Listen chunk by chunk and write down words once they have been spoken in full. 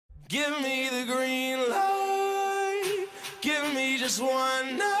Give me the green light. Give me just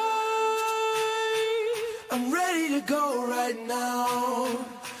one night. I'm ready to go right now.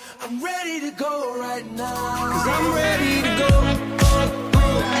 I'm ready to go right now. 'Cause I'm ready to go.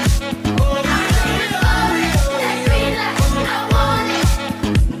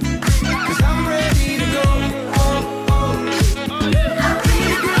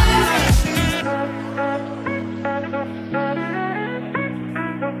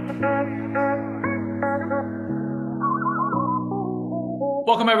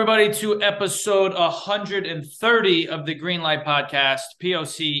 Welcome, everybody, to episode 130 of the Greenlight Podcast,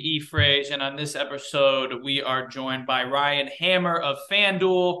 POC E-Phrase. And on this episode, we are joined by Ryan Hammer of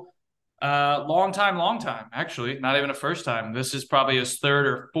FanDuel. Long time, actually. Not even a first time. This is probably his third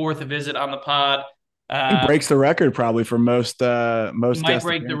or fourth visit on the pod. He breaks the record probably for most He might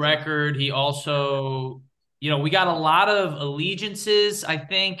break the appearances. record. He also, we got a lot of allegiances. I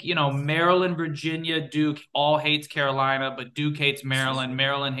think, Maryland, Virginia, Duke all hates Carolina, but Duke hates Maryland.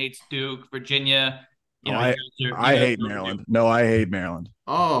 Maryland hates Duke. Virginia, I hate Maryland. No, I hate Maryland.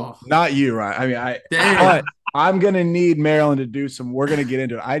 Oh, not you, Ryan. But I'm going to need Maryland to do some. We're going to get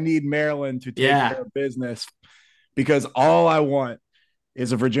into it. I need Maryland to take care of business because all I want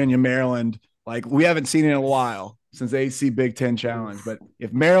is a Virginia Maryland. Like, we haven't seen it in a while since the AC Big Ten Challenge. But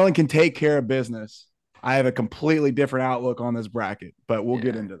if Maryland can take care of business, I have a completely different outlook on this bracket. But we'll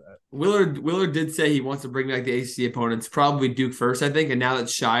get into that. Willard did say he wants to bring back the ACC opponents, probably Duke first, I think. And now that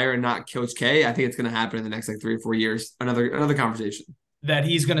Shire and not Coach K, I think it's going to happen in the next 3 or 4 years. Another conversation. That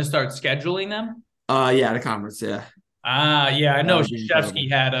he's going to start scheduling them? At a conference, yeah. I know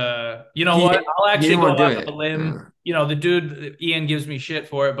Krzyzewski had a – what? I'll actually go out the limb. The dude, Ian gives me shit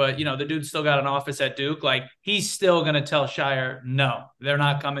for it, but, the dude's still got an office at Duke. Like, he's still going to tell Shire, no, they're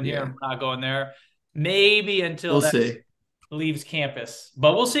not coming here. I'm not going there. Maybe until that leaves campus.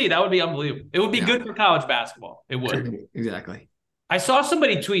 But we'll see. That would be unbelievable. It would be good for college basketball. It would. Exactly. I saw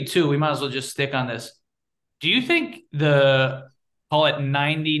somebody tweet, too. We might as well just stick on this. Do you think call it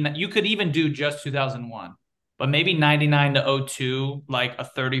 90 – you could even do just 2001. But maybe 99 to 02, like a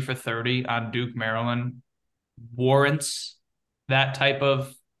 30 for 30 on Duke, Maryland, warrants that type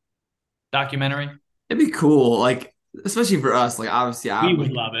of documentary. It'd be cool, like, especially for us. Like, obviously, we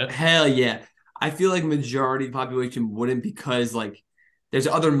would love it. Hell yeah. I feel like majority of the population wouldn't, because, like, there's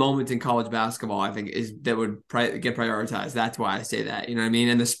other moments in college basketball, I think, that would get prioritized. That's why I say that. You know what I mean?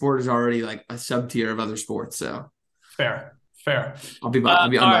 And the sport is already, like, a sub-tier of other sports, so. Fair. I'll be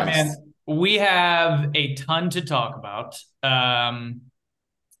unbiased. All right, man. We have a ton to talk about.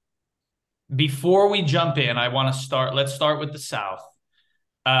 Before we jump in, let's start with the South.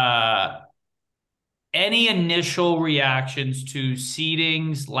 Any initial reactions to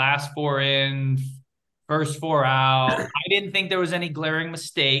seedings, last four in, first four out? I didn't think there was any glaring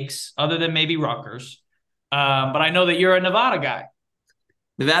mistakes other than maybe Rutgers. But I know that you're a Nevada guy.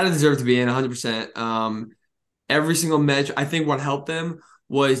 Nevada deserved to be in 100%. Every single match, I think what helped them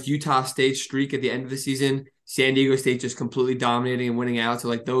was Utah State's streak at the end of the season. San Diego State just completely dominating and winning out. So,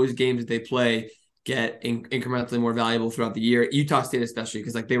 like, those games that they play get incrementally more valuable throughout the year. Utah State especially,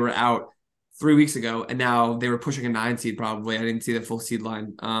 because, like, they were out 3 weeks ago, and now they were pushing a 9 seed probably. I didn't see the full seed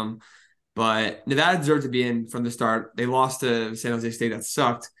line. But Nevada deserved to be in from the start. They lost to San Jose State. That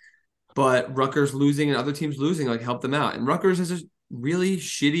sucked. But Rutgers losing and other teams losing, like, helped them out. And Rutgers has a really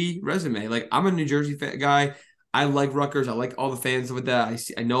shitty resume. Like, I'm a New Jersey guy. I like Rutgers. I like all the fans with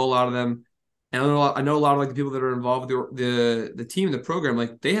that. I know a lot of them. And I know a lot of, like, the people that are involved with the team and the program.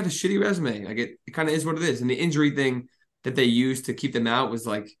 Like, they have a shitty resume. Like, it kind of is what it is. And the injury thing that they used to keep them out was,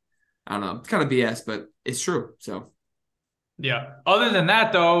 like, I don't know. It's kind of BS, but it's true. So, yeah. Other than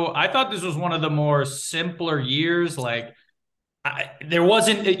that, though, I thought this was one of the more simpler years. Like, there's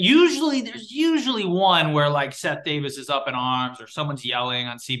usually one where, like, Seth Davis is up in arms or someone's yelling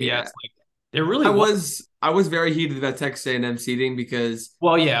on CBS. Yeah. Like, there really I was very heated about Texas A&M seeding because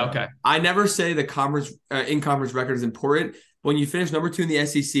okay. I never say the conference in-conference record is important. When you finish number 2 in the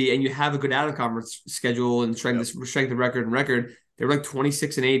SEC and you have a good out-of-conference schedule and strength of record, they were like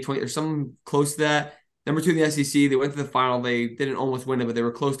 26-8, 20 or something close to that. Number 2 in the SEC, they went to the final. They didn't almost win it, but they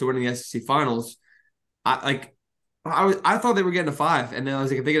were close to winning the SEC finals. I thought they were getting a 5, and then I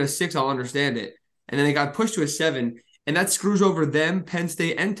was like, if they get a 6, I'll understand it. And then they got pushed to a 7. And that screws over them, Penn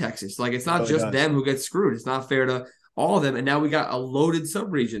State, and Texas. Like, it's not just them who gets screwed. It's not fair to all of them. And now we got a loaded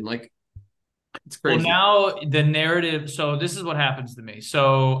sub-region. Like, it's crazy. Well, now the narrative – so this is what happens to me.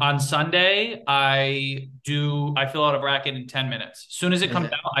 So on Sunday, I fill out a bracket in 10 minutes. As soon as it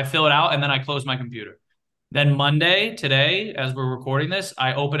comes out, I fill it out, and then I close my computer. Then Monday, today, as we're recording this,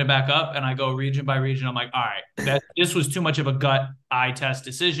 I open it back up and I go region by region. I'm like, all right, this was too much of a gut eye test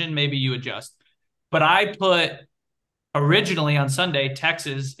decision. Maybe you adjust. But I put originally on Sunday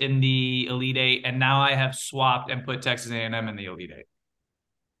Texas in the Elite Eight, and now I have swapped and put Texas A&M in the Elite Eight.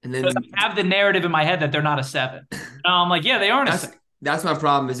 And then because I have the narrative in my head that they're not a 7. Now I'm like, yeah, they aren't a 7. That's my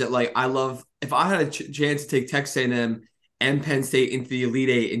problem. Is that like I love if I had a chance to take Texas A&M and Penn State into the Elite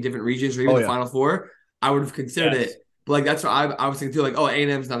Eight in different regions or even the Final Four, I would have considered it. But like that's what I was thinking too. Like, oh,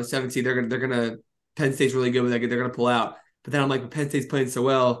 A&M's not a 7 seed. They're gonna Penn State's really good, but they're gonna pull out. But then I'm like, Penn State's playing so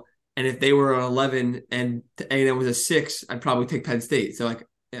well, and if they were an 11 and A&M was a 6, I'd probably take Penn State. So like,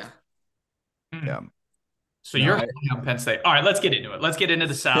 yeah. So you're on Penn State. All right, let's get into it. Let's get into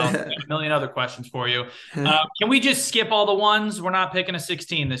the South. I have a million other questions for you. Can we just skip all the ones? We're not picking a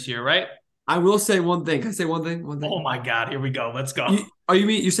 16 this year, right? I will say one thing. Can I say one thing? One thing. Oh my God, here we go. Let's go.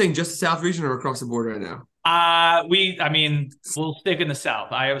 You're saying just the South region or across the board right now? We'll stick in the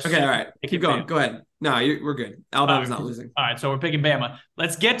South. Okay, all right. Keep going. Go ahead. No, we're good. Alabama's not losing. All right, so we're picking Bama.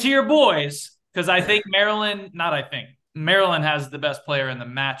 Let's get to your boys because I think Maryland has the best player in the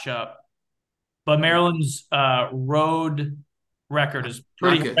matchup, but Maryland's road record is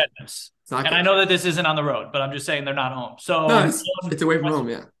pretty horrendous. And I know that this isn't on the road, but I'm just saying they're not home. So no, it's away from home,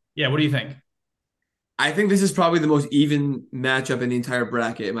 yeah. Yeah, what do you think? I think this is probably the most even matchup in the entire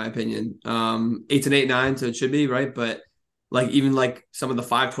bracket, in my opinion. 8's an 8-9, so it should be, right? But like even like some of the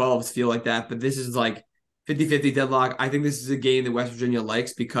 5-12s feel like that. But this is like 50-50 deadlock. I think this is a game that West Virginia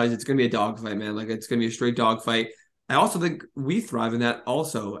likes because it's going to be a dogfight, man. Like it's going to be a straight dogfight. I also think we thrive in that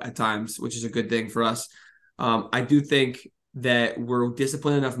also at times, which is a good thing for us. I do think that we're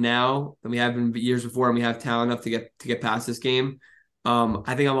disciplined enough now than we have been years before, and we have talent enough to get past this game.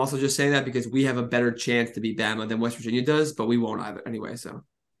 I think I'm also just saying that because we have a better chance to beat Bama than West Virginia does, but we won't either anyway. So,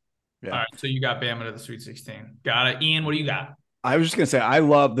 yeah. All right. So you got Bama to the Sweet 16. Got it. Ian, what do you got? I was just gonna say I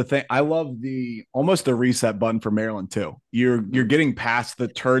love almost the reset button for Maryland too. You're getting past the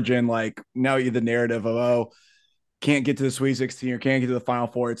turgid now you the narrative of can't get to the Sweet 16 or can't get to the Final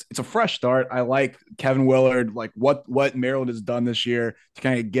Four. It's a fresh start. I like Kevin Willard, like what Maryland has done this year to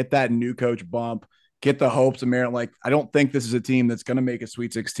kind of get that new coach bump. Get the hopes of Maryland. Like, I don't think this is a team that's going to make a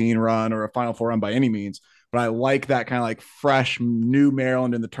Sweet 16 run or a Final Four run by any means, but I like that kind of like fresh new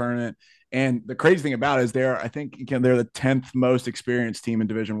Maryland in the tournament. And the crazy thing about it is they're the 10th most experienced team in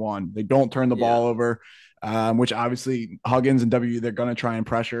Division I. They don't turn the ball over, which obviously Huggins and they're going to try and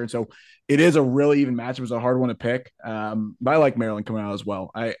pressure. And so it is a really even matchup. It's a hard one to pick. But I like Maryland coming out as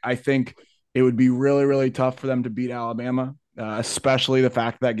well. I think it would be really, really tough for them to beat Alabama. Especially the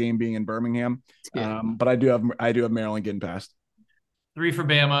fact of that game being in Birmingham. But I do have Maryland getting past. 3 for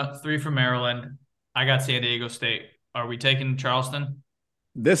Bama, 3 for Maryland. I got San Diego State. Are we taking Charleston?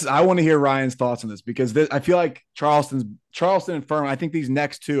 I want to hear Ryan's thoughts on this because I feel like Charleston and Furman, I think these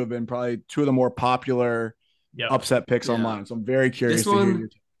next two have been probably two of the more popular upset picks online. So I'm very curious to hear.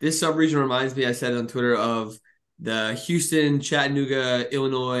 This sub-region reminds me, I said on Twitter, of the Houston, Chattanooga,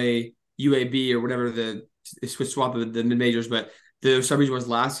 Illinois, UAB, or whatever the swap of the mid-majors, but the sub-region was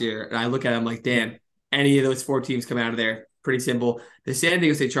last year, and I look at it, I'm like, damn, any of those 4 teams come out of there, pretty simple. The San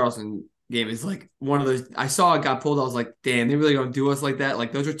Diego State-Charleston game is like one of those, I saw it got pulled, I was like, damn, they really don't do us like that.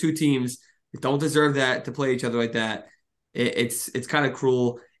 Like, those are 2 teams that don't deserve that to play each other like that. It's kind of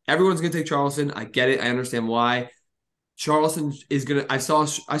cruel. Everyone's going to take Charleston. I get it. I understand why. Charleston is going to – I saw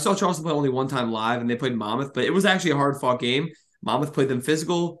Charleston play only one time live, and they played Monmouth, but it was actually a hard-fought game. Monmouth played them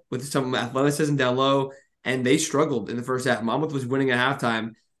physical with some athleticism down low, and they struggled in the first half. Monmouth was winning at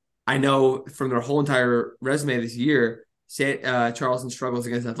halftime. I know from their whole entire resume this year, Charleston struggles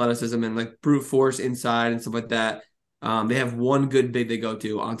against athleticism and like brute force inside and stuff like that. They have one good big they go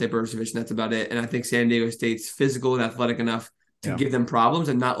to, Ante Burcevic, and that's about it. And I think San Diego State's physical and athletic enough to give them problems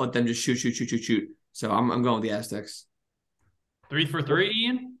and not let them just shoot. So I'm going with the Aztecs. 3 for 3,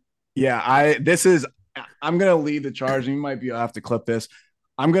 Ian? Yeah, I'm going to lead the charge. You might have to clip this.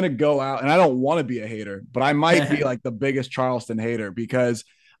 I'm going to go out, and I don't want to be a hater, but I might be like the biggest Charleston hater because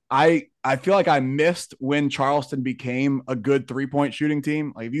I feel like I missed when Charleston became a good 3-point shooting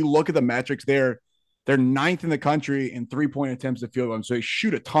team. Like if you look at the metrics, they're 9th in the country in 3-point attempts to field goals. So they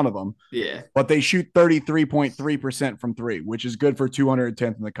shoot a ton of them. Yeah. But they shoot 33.3% from 3, which is good for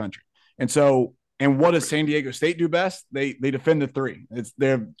 210th in the country. And what does San Diego State do best? They defend the 3.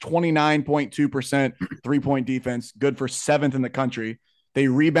 They're 29.2% 3-point defense, good for 7th in the country. They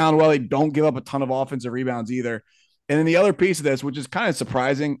rebound well. They don't give up a ton of offensive rebounds either. And then the other piece of this, which is kind of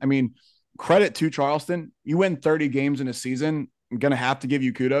surprising, I mean, credit to Charleston. You win 30 games in a season. I'm going to have to give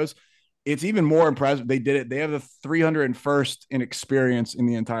you kudos. it's even more impressive. They did it. They have the 301st in experience in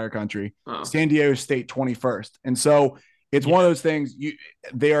the entire country. Oh. San Diego State 21st. And so it's one of those things.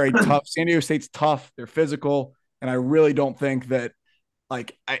 They are a tough. San Diego State's tough. They're physical, and I really don't think that.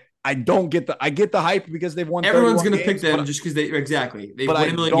 Like I don't get the hype because they've won. Everyone's going to pick them just because they won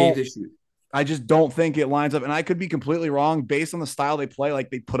a million games this year. I just don't think it lines up, and I could be completely wrong based on the style they play. Like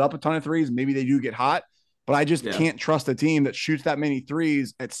they put up a ton of threes, maybe they do get hot, but I just can't trust a team that shoots that many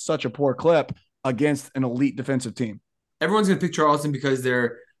threes at such a poor clip against an elite defensive team. Everyone's going to pick Charleston because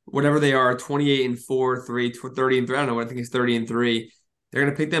they're whatever they are, 28-4, 30-3. I don't know what I think is 30-3. They're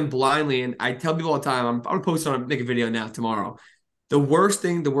going to pick them blindly, and I tell people all the time, I'm going to post on make a video now tomorrow. The worst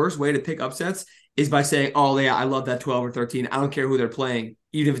way to pick upsets is by saying, "Oh yeah, I love that 12 or 13. I don't care who they're playing,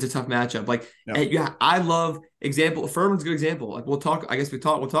 even if it's a tough matchup." Like, I love example. Furman's a good example. Like we'll talk about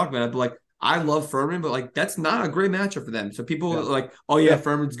it, but like I love Furman, but like that's not a great matchup for them. So people are like, "Oh yeah,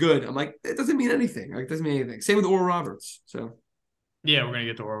 Furman's good." I'm like, it doesn't mean anything. Like, it doesn't mean anything. Same with Oral Roberts. So. Yeah, we're gonna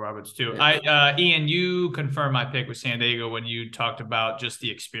get to Oral Roberts too. Yeah. Ian, you confirmed my pick with San Diego when you talked about just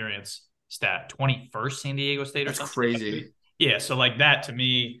the experience stat. 21st San Diego State or something. That's crazy. Yeah, so like that to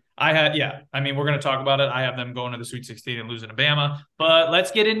me, I mean, we're going to talk about it. I have them going to the Sweet 16 and losing to Bama. But let's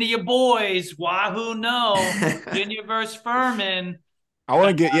get into your boys. Wahoo, no. Virginia versus Furman. I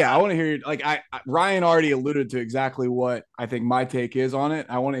want to hear you. Like Ryan already alluded to exactly what I think my take is on it.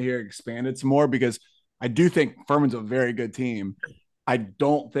 I want to hear it expanded some more because I do think Furman's a very good team. I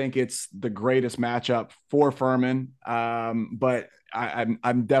don't think it's the greatest matchup for Furman, but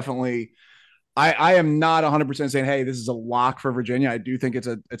I'm definitely – I am not 100% saying, hey, this is a lock for Virginia. I do think it's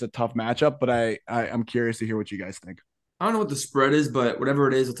a tough matchup, but I'm curious to hear what you guys think. I don't know what the spread is, but whatever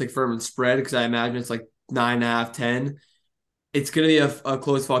it is, I'll take Furman's spread because I imagine it's like 9.5, 10. It's going to be a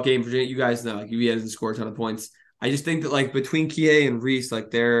close fought game. Virginia, you guys know, like UVA doesn't score a ton of points. I just think that like between Kie and Reese, like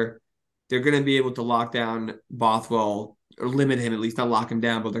they're going to be able to lock down Bothwell or limit him, at least not lock him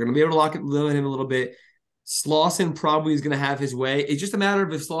down, but they're going to be able to limit him a little bit. Slauson probably is going to have his way. It's just a matter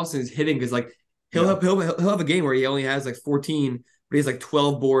of if Slauson is hitting because like he'll have a game where he only has like 14, but he has like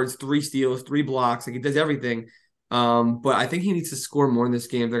 12 boards, 3 steals, 3 blocks. Like he does everything. But I think he needs to score more in this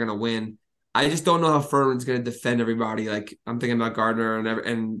game if they're going to win. I just don't know how Furman's going to defend everybody. Like I'm thinking about Gardner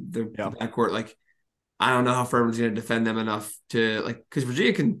and the backcourt. Like I don't know how Furman's going to defend them enough to like because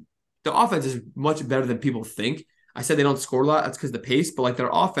Virginia the offense is much better than people think. I said they don't score a lot. That's because the pace, but like their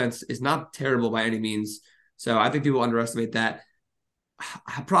offense is not terrible by any means. So I think people underestimate that.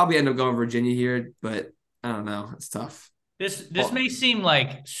 I probably end up going Virginia here, but I don't know. It's tough. This may seem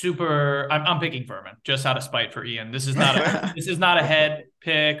like super. I'm picking Furman just out of spite for Ian. This is not a head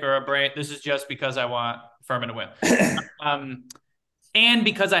pick or a brain. This is just because I want Furman to win, and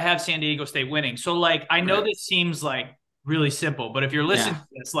because I have San Diego State winning. So like I know this seems like really simple, but if you're listening to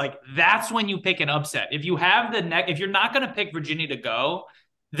this, like that's when you pick an upset. If you have if you're not going to pick Virginia to go,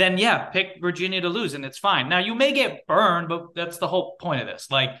 then pick Virginia to lose, and it's fine. Now, you may get burned, but that's the whole point of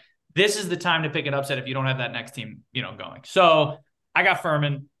this. Like, this is the time to pick an upset if you don't have that next team, going. So, I got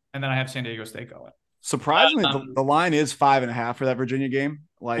Furman, and then I have San Diego State going. Surprisingly, the line is 5.5 for that Virginia game.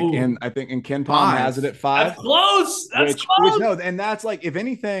 Like, and I think Ken Palm has it at 5. That's close. That's close. No, and that's like, if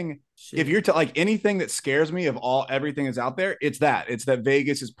anything, if you're like anything that scares me of everything is out there, it's that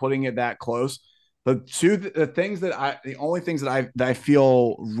Vegas is putting it that close. The only things that I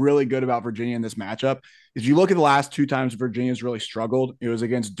feel really good about Virginia in this matchup is you look at the last 2 times Virginia's really struggled. It was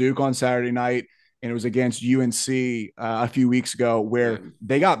against Duke on Saturday night, and it was against UNC a few weeks ago where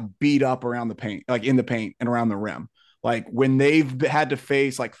they got beat up around the paint, like in the paint and around the rim. Like when they've had to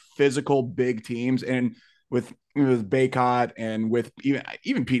face like physical big teams, and with Baycott and with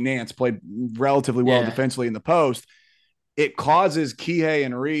even Pete Nance played relatively well defensively in the post. It causes Kihei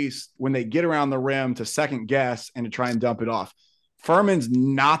and Reese, when they get around the rim, to second guess and to try and dump it off. Furman's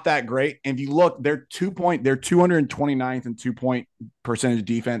not that great. And if you look, they're 229th in 2-point percentage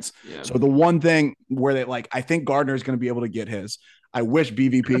defense. Yeah. So the one thing where I think Gardner is going to be able to get his. I wish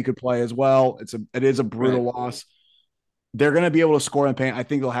BVP could play as well. It is a brutal loss. They're going to be able to score in the paint. I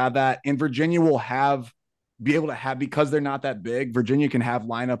think they'll have that. And Virginia will be able to have, because they're not that big, Virginia can have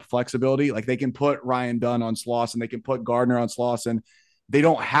lineup flexibility. Like they can put Ryan Dunn on Slauson, they can put Gardner on Slauson. They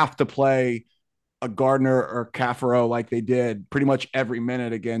don't have to play a Gardner or Cafaro like they did pretty much every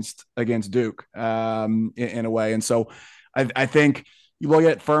minute against Duke in a way. And so I think you look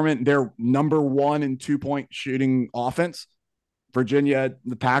at Furman, they're number 1 in 2-point shooting offense. Virginia,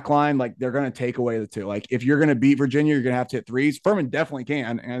 the pack line, like they're going to take away the 2. Like if you're going to beat Virginia, you're going to have to hit threes. Furman definitely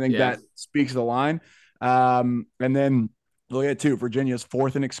can. And I think that speaks to the line. And then look at 2, Virginia's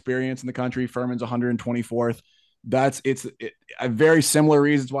 4th in experience in the country. Furman's 124th. it's a very similar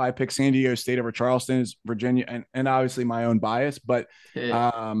reasons why I picked San Diego State over Charleston is Virginia and obviously my own bias, but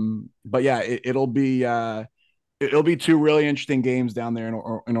yeah, it'll be two really interesting games down there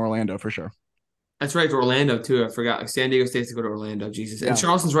in Orlando for sure. That's right, to Orlando too. I forgot. Like San Diego State's to go to Orlando. Jesus, and Yeah.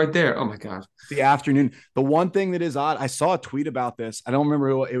 Charleston's right there. Oh my God. The afternoon. The one thing that is odd, I saw a tweet about this. I don't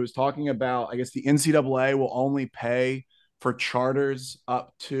remember who it was talking about. I guess the NCAA will only pay for charters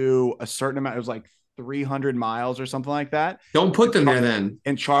up to a certain amount. It was like 300 miles or something like that. Don't put them there then.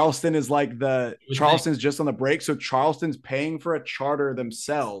 And Charleston is like Charleston's just on the break. So Charleston's paying for a charter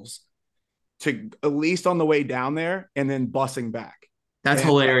themselves to at least on the way down there and then busing back. That's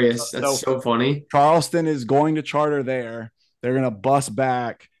hilarious. That's so funny. Charleston is going to charter there. They're going to bus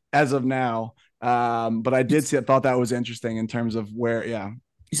back as of now. But I thought that was interesting in terms of where, yeah.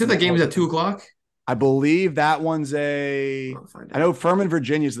 You said that game was at 2:00? I believe that one's I know Furman,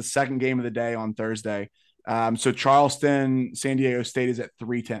 Virginia is the second game of the day on Thursday. So Charleston, San Diego State is at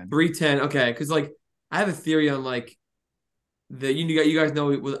 3:10. 3:10. Okay. Cause like I have a theory on like you guys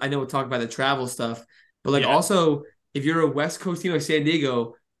know, I know we'll talk about the travel stuff, but like also if you're a West Coast team like San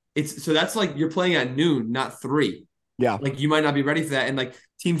Diego, that's like you're playing at noon, not 3. Yeah. Like you might not be ready for that. And like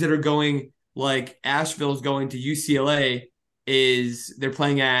teams that are going like Asheville's going to UCLA they're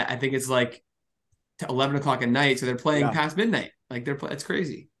playing at, I think it's like 11 o'clock at night. So they're playing past midnight. Like it's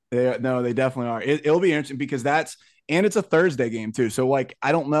crazy. They definitely are. It'll be interesting because it's a Thursday game too. So like,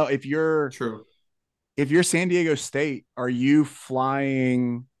 I don't know if you're San Diego State, are you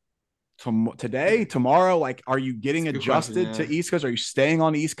flying today, tomorrow? Like, are you getting adjusted to East Coast? Are you staying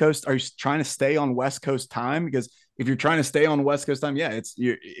on East Coast? Are you trying to stay on West Coast time? Because if you're trying to stay on West Coast time,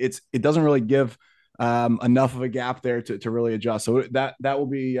 it doesn't really give enough of a gap there to really adjust. So that will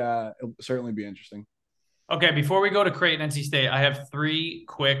be it'll certainly be interesting. Okay, before we go to Creighton, NC State, I have 3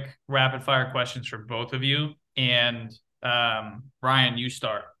 quick rapid fire questions for both of you. And Ryan, you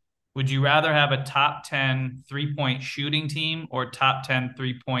start. Would you rather have a top 10 3-point shooting team or top 10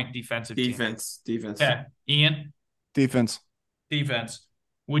 3-point defensive team? Defense. Okay. Ian? Defense.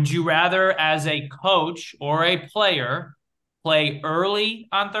 Would you rather, as a coach or a player, play early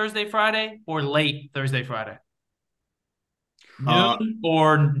on Thursday, Friday, or late Thursday, Friday? Noon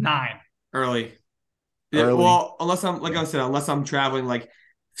or 9? Early. Yeah, well, unless I'm traveling like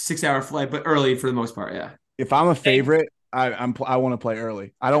 6-hour flight, but early for the most part, yeah. If I'm a favorite, I want to play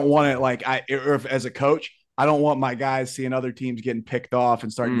early. I don't want it as a coach, I don't want my guys seeing other teams getting picked off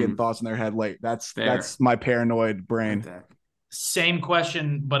and starting getting thoughts in their head late. That's my paranoid brain. Same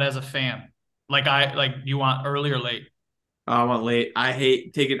question, but as a fan, you want early or late? I want late. I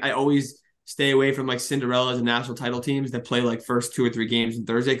hate I always stay away from like Cinderellas and national title teams that play like first 2 or 3 games on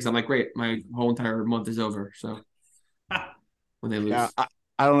Thursday because I'm like, great, my whole entire month is over. So when they lose. Yeah,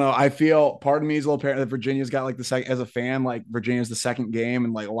 I don't know. I feel part of me is a little paranoid that Virginia's got like the second, as a fan, like Virginia's the second game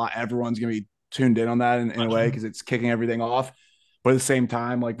and like everyone's going to be tuned in on that in a way because it's kicking everything off. But at the same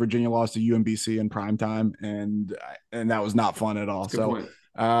time, like Virginia lost to UMBC in prime time and that was not fun at all. So it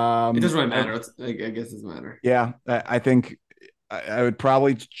doesn't really matter. I guess it doesn't matter. Yeah, I think I would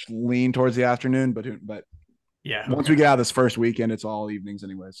probably lean towards the afternoon, but yeah, once we get out of this first weekend, it's all evenings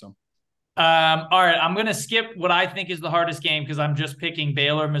anyway. So, all right, I'm gonna skip what I think is the hardest game because I'm just picking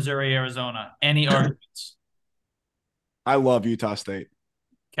Baylor, Missouri, Arizona. Any arguments? I love Utah State.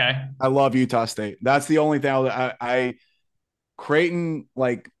 Okay, I love Utah State. That's the only thing I Creighton,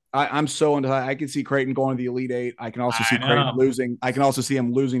 like I'm so into. I can see Creighton going to the Elite Eight. I can also see Creighton losing. I can also see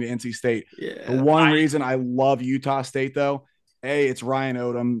him losing to NC State. Yeah. The one reason I love Utah State though. It's Ryan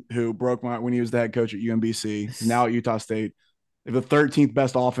Odom, who broke my heart when he was the head coach at UMBC. He's now at Utah State. They have the 13th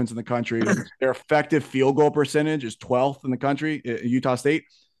best offense in the country. Their effective field goal percentage is 12th in the country at Utah State.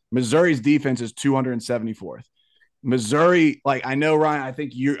 Missouri's defense is 274th. Missouri, like I know Ryan, I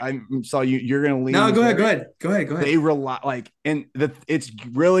think you're going to lean. No, go ahead. They rely it's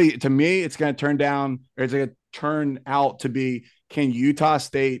really, to me, it's going to turn out to be, can Utah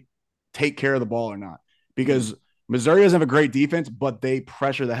State take care of the ball or not? Because Missouri doesn't have a great defense, but they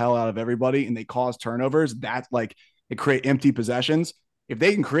pressure the hell out of everybody and they cause turnovers. That's like, it create empty possessions. If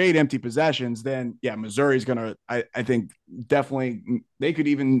they can create empty possessions, then yeah, Missouri's going to, I think definitely they could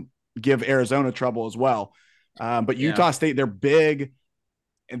even give Arizona trouble as well. But Utah State, they're big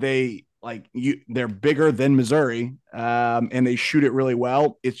and they're bigger than Missouri and they shoot it really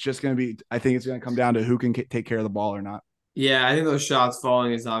well. It's just going to be, I think it's going to come down to who can take care of the ball or not. Yeah. I think those shots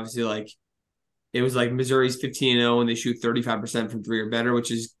falling is obviously like, it was like Missouri's 15-0 and they shoot 35% from 3 or better, which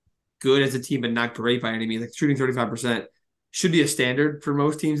is good as a team, but not great by any means. Like shooting 35% should be a standard for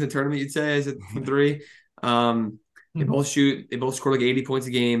most teams in the tournament, you'd say, is it from 3. They both score like 80 points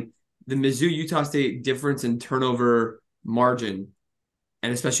a game. the Mizzou-Utah State difference in turnover margin,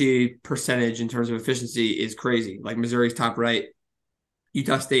 and especially percentage in terms of efficiency, is crazy. Like Missouri's top right.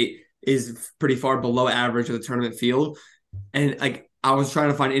 Utah State is pretty far below average of the tournament field. And like I was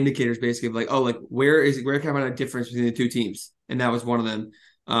trying to find indicators basically of like, oh, like where can I find a difference between the two teams? And that was one of them.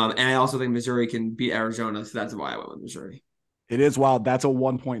 And I also think Missouri can beat Arizona, so that's why I went with Missouri. It is wild. That's a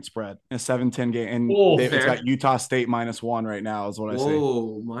 1-point spread in a 7-10 game. And it's got Utah State -1 right now is what I see.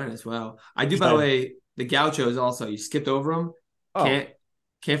 Oh, minus. Wow. I do, by the way, the Gauchos also. You skipped over them. Oh.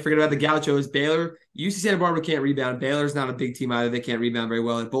 Can't forget about the Gauchos. Baylor, UC Santa Barbara can't rebound. Baylor's not a big team either. They can't rebound very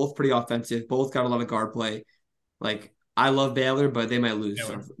well. They're both pretty offensive. Both got a lot of guard play. Like, I love Baylor, but they might lose.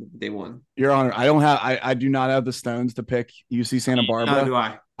 So they won. Your Honor, I do not have the stones to pick UC Santa Barbara. Neither do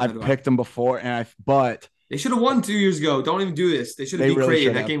I. I've picked them before, but they should have won 2 years ago. Don't even do this. They should have beat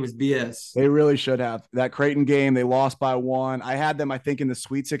Creighton. That game was BS. They really should have. That Creighton game, they lost by 1. I had them, I think, in the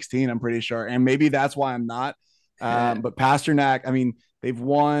Sweet 16, I'm pretty sure. And maybe that's why I'm not. But Pasternak, I mean, they've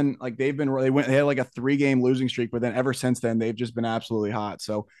won, like they had like a 3-game losing streak, but then ever since then, they've just been absolutely hot.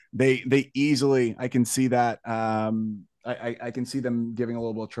 So they easily, I can see that. I can see them giving a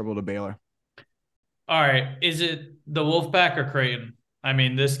little bit of trouble to Baylor. All right. Is it the Wolfpack or Creighton? I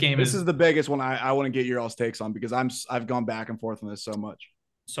mean, this is the biggest one I want to get your all's takes on because I've gone back and forth on this so much.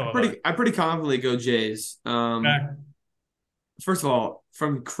 So I pretty confidently go Jays. First of all,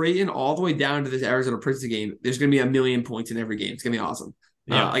 from Creighton all the way down to this Arizona Princeton game, there's going to be a million points in every game. It's going to be awesome.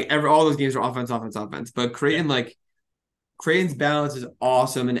 Yeah. All those games are offense. But Creighton, Creighton's balance is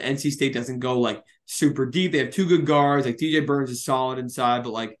awesome, and NC State doesn't go like super deep. They have 2 good guards. Like DJ Burns is solid inside,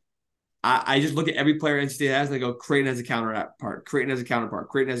 but like I just look at every player NC State has and I go, Creighton has a counterpart. Creighton has a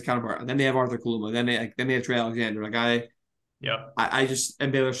counterpart. And then they have Arthur Kaluma. Then they have Trey Alexander. I just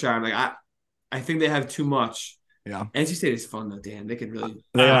and Baylor Shire. I think they have too much. Yeah. NC State is fun though, Dan. They could really.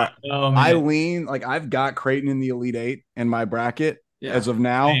 They are. I lean I've got Creighton in the Elite 8 in my bracket as of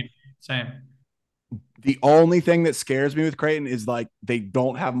now. Same. The only thing that scares me with Creighton is they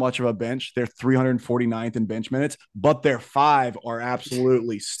don't have much of a bench. They're 349th in bench minutes, but their 5 are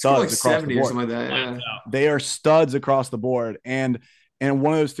absolutely studs across the board. Or something like that. Yeah. They are studs across the board. And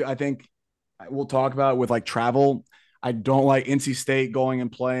one of those two, I think we'll talk about with travel. I don't like NC State going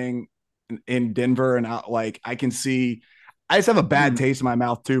and playing in Denver and out. I can see, I just have a bad taste in my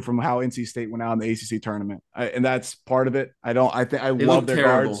mouth too from how NC State went out in the ACC tournament, and that's part of it. I love their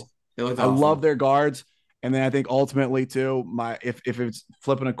guards. I love their guards. And then I think ultimately too, if it's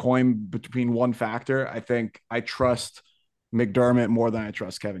flipping a coin between one factor, I think I trust McDermott more than I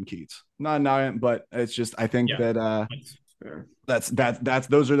trust Kevin Keats. But it's just I think that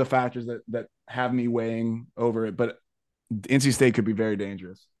those are the factors that have me weighing over it. But NC State could be very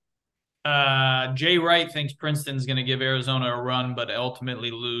dangerous. Jay Wright thinks Princeton's going to give Arizona a run, but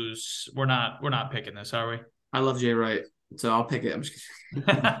ultimately lose. We're not picking this, are we? I love Jay Wright, so I'll pick it. I'm just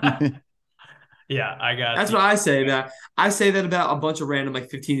kidding. Yeah, I got. That's what I say. I say that about a bunch of random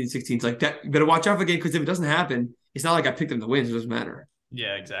 15 and 16s like that. You better watch out for the game because if it doesn't happen, it's not like I picked them to win. So it doesn't matter.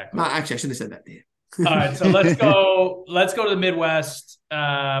 Yeah, exactly. No, actually, I shouldn't have said that. Dan. All right, so let's go. Let's go to the Midwest.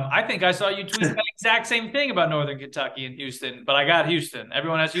 I think I saw you tweet the exact same thing about Northern Kentucky and Houston, but I got Houston.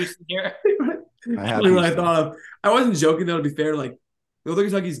 Everyone has Houston here. I have what I thought of. I wasn't joking though. To be fair, Northern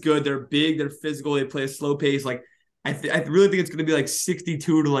Kentucky's good. They're big. They're physical. They play a slow pace. I really think it's going to be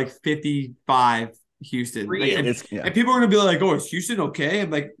 62 to 55 Houston. And people are going to be like, "Oh, is Houston okay?" I'm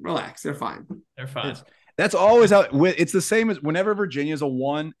like, "Relax, they're fine. They're fine." That's always how it's the same as whenever Virginia's a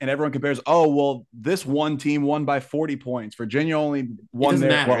 1 and everyone compares. Oh, well, this one team won by 40 points. Virginia only won there.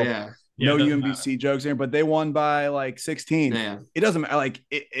 Matter, yeah. No UMBC jokes here, but they won by 16. Yeah. It doesn't matter.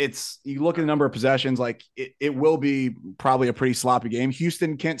 It's you look at the number of possessions, it will be probably a pretty sloppy game.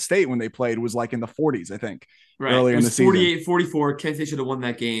 Houston, Kent State, when they played, was in the 40s, I think. Right. Earlier in the season. 48-44. Kent State should have won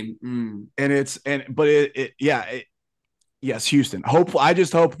that game. Yes, Houston. I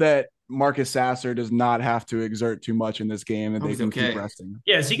just hope that Marcus Sasser does not have to exert too much in this game and they can keep resting.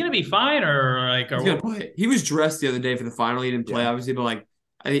 Yeah, is he going to be fine or he's going to play? He was dressed the other day for the final. He didn't play, obviously, but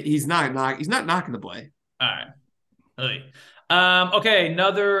he's not going to play. All right. Okay,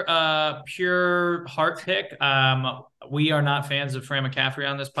 another pure heart pick. We are not fans of Fran McCaffrey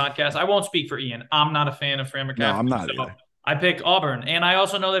on this podcast. I won't speak for Ian. I'm not a fan of Fran McCaffrey. No, I'm not either. I pick Auburn, and I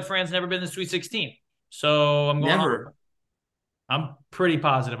also know that Fran's never been in the Sweet 16. So I'm going Auburn. I'm pretty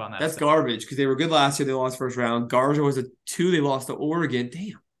positive on that. That's garbage because they were good last year. They lost first round. Garza was a 2. They lost to Oregon.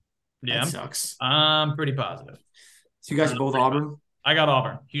 Damn. Yeah. That sucks. I'm pretty positive. So you guys are both Auburn? I got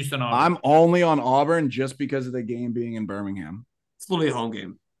Auburn. Houston, Auburn. I'm only on Auburn just because of the game being in Birmingham. It's literally a home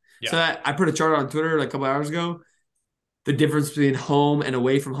game. Yeah. So I put a chart on Twitter a couple hours ago. the difference between home and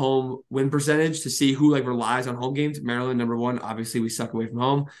away from home win percentage to see who like relies on home games. Maryland, number 1. Obviously, we suck away from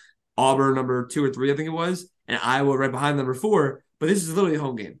home. Auburn, number 2 or 3, I think it was. And Iowa right behind number 4. But this is literally a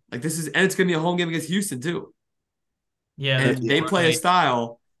home game. Like this is, and it's going to be a home game against Houston too. Yeah. And they play a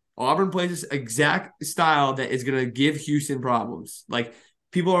style. Auburn plays this exact style that is going to give Houston problems. Like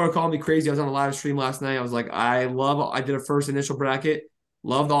people are calling me crazy. I was on a live stream last night. I was like, I did a first initial bracket.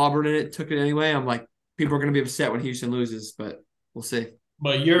 Loved Auburn in it. Took it anyway. I'm like, people are going to be upset when Houston loses, but we'll see.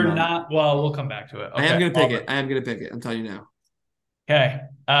 But you're not. Well, we'll come back to it. Okay. I am going to pick it. I am going to pick it. I'm telling you now. Okay.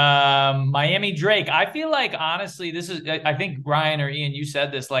 Miami Drake. I feel like honestly, this is. I think Ryan or Ian, you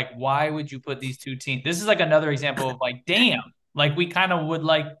said this. Like, why would you put these two teams? This is like another example of like, damn. Like we kind of would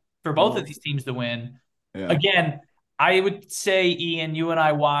like for both of these teams to win. Yeah. Again, I would say, Ian, you and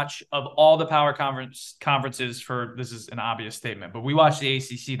I watch of all the power conferences for, this is an obvious statement, but we watch the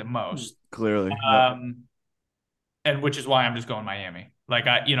ACC the most. Clearly. And which is why I'm just going Miami. Like,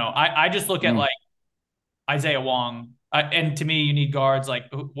 I just look at like Isaiah Wong. And to me, you need guards. Like,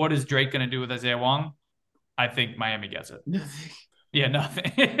 what is Drake going to do with Isaiah Wong? I think Miami gets it. Nothing. Yeah,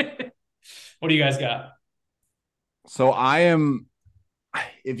 nothing. What do you guys got? So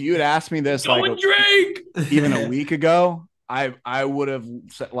if you had asked me this Drake even a week ago, I would have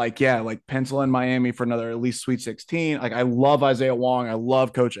said like pencil in Miami for another at least Sweet 16. Like I love Isaiah Wong. I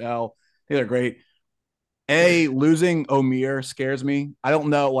love Coach L. They're great. Losing Omier scares me. I don't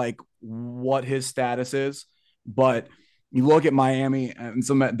know like what his status is, but you look at Miami and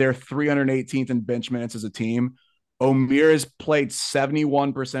they're 318th in bench minutes as a team. Omier has played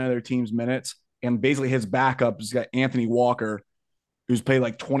 71% of their team's minutes, and basically his backup has got Anthony Walker, who's played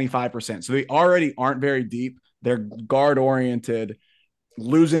like 25%. So they already aren't very deep. They're guard oriented.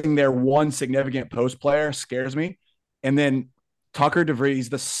 Losing their one significant post player scares me. And then Tucker DeVries,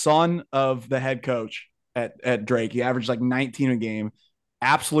 the son of the head coach at Drake, he averaged like 19 a game,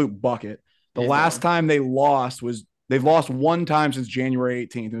 absolute bucket. The last time they've lost one time since January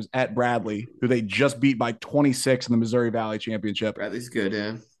 18th. It was at Bradley, who they just beat by 26 in the Missouri Valley Championship. Bradley's good,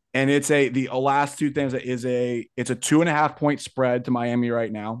 yeah. And it's the last two things it's a 2.5 point spread to Miami right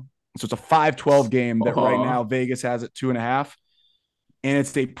now. So it's a 5-12 game that right now Vegas has at 2.5. And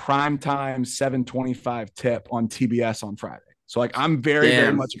it's a primetime 7:25 tip on TBS on Friday. So like I'm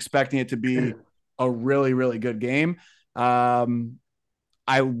very much expecting it to be a really, really good game.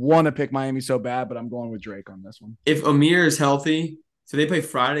 I want to pick Miami so bad, but I'm going with Drake on this one. If Amir is healthy, so they play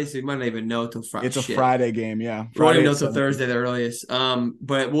Friday, so you might not even know till Friday. It's a Friday game, yeah. We won't even know till Thursday, the earliest.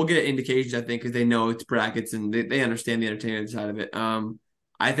 But we'll get indications, I think, because they know it's brackets and they understand the entertainment side of it.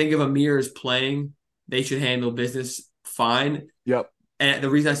 I think if Amir is playing, they should handle business fine. Yep. And the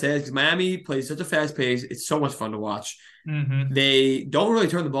reason I say that is because Miami plays such a fast pace. It's so much fun to watch. Mm-hmm. They don't really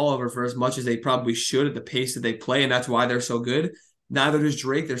turn the ball over for as much as they probably should at the pace that they play, and that's why they're so good. Neither does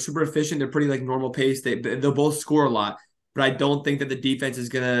Drake. They're super efficient. They're pretty like normal pace. They'll both score a lot, but I don't think that the defense is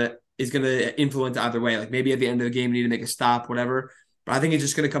gonna influence either way. Like maybe at the end of the game, you need to make a stop, whatever. But I think it's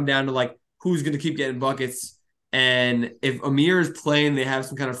just gonna come down to like who's gonna keep getting buckets. And if Amir is playing, they have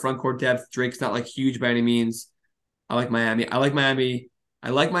some kind of front court depth. Drake's not like huge by any means. I like Miami. I like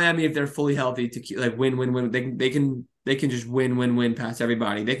Miami if they're fully healthy to keep, like win. They can just win past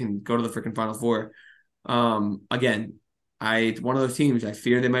everybody. They can go to the freaking Final Four. Again. One of those teams, I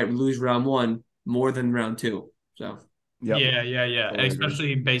fear they might lose round 1 more than round 2. So, yep. Yeah.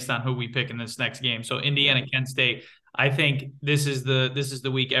 Especially based on who we pick in this next game. So Indiana, Kent State. I think this is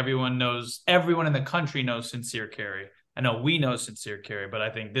the week everyone in the country knows Sincere Carey. I know we know Sincere Carey, but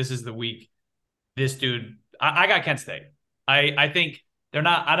I think this is the week. This dude, I got Kent State. I think they're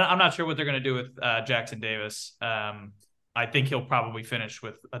not. I'm not sure what they're going to do with Jackson Davis. I think he'll probably finish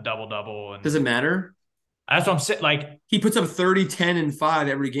with a double-double. Does it matter? That's what I'm saying. Like he puts up 30, 10, and 5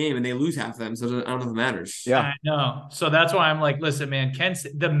 every game, and they lose half of them. So I don't know if it matters. Yeah, I know. So that's why I'm like, listen, man,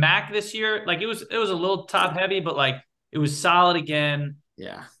 the MAC this year, like it was a little top heavy, but like it was solid again.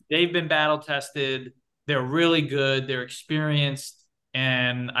 Yeah, they've been battle tested. They're really good. They're experienced,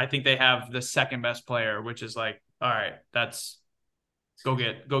 and I think they have the second best player, which is like, all right, that's go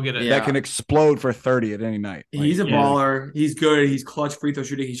get it. That can explode for 30 at any night. Like, he's a baller. He's good. He's clutch free throw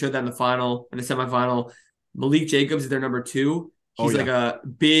shooting. He showed that in the semifinal. Malik Jacobs is their number 2. He's like a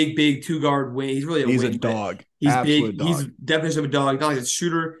big 2-guard wing. He's really a dog. He's Absolute big. Dog. He's definition of a dog. Not like a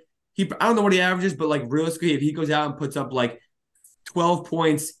shooter. I don't know what he averages, but like realistically, if he goes out and puts up like 12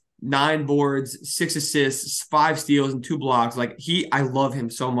 points, 9 boards, 6 assists, 5 steals, and 2 blocks, I love him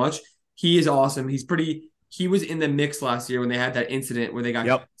so much. He is awesome. He was in the mix last year when they had that incident where they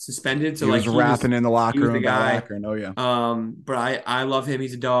got suspended. So he was rapping in the locker room. The guy. Oh yeah. But I love him.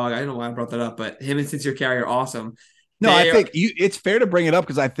 He's a dog. I don't know why I brought that up, but him and Sincere Carey are awesome. No, I think it's fair to bring it up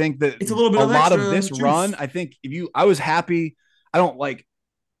because I think that it's a little bit a lot of this juice. run. I think I was happy. I don't like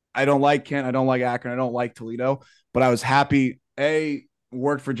Kent. I don't like Akron. I don't like Toledo, but I was happy.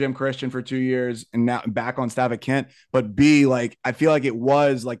 Worked for Jim Christian for 2 years and now back on staff at Kent. But B, like, I feel like it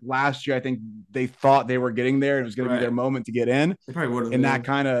was like last year, I think they thought they were getting there and it was going to be their moment to get in. They probably would have. And that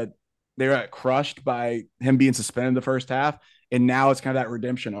kind of, they were crushed by him being suspended in the first half. And now it's kind of that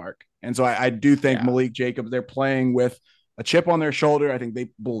redemption arc. And so I do think Malik Jacobs, they're playing with a chip on their shoulder. I think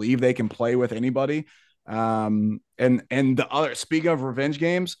they believe they can play with anybody. And the other, speaking of revenge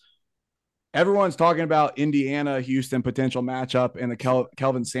games, everyone's talking about Indiana-Houston potential matchup and the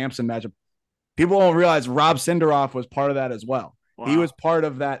Kelvin Sampson matchup. People don't realize Rob Sinderoff was part of that as well. Wow. He was part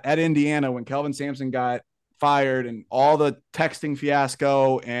of that at Indiana when Kelvin Sampson got fired and all the texting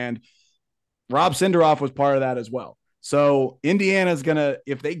fiasco, and Rob Sinderoff was part of that as well. So Indiana's going to,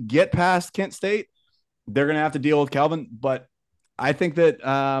 if they get past Kent State, they're going to have to deal with Kelvin. But I think that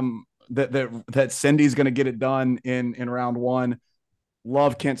that Cindy's going to get it done in round one.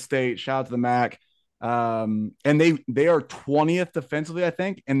 Love Kent State. Shout out to the MAC. And they are 20th defensively, I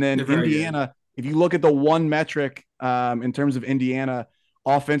think. And then Indiana, if you look at the one metric in terms of Indiana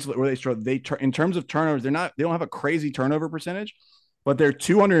offensively, where they struggle, in terms of turnovers, they don't have a crazy turnover percentage, but they're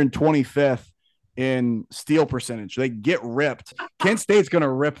 225th in steal percentage. They get ripped. Kent State's going to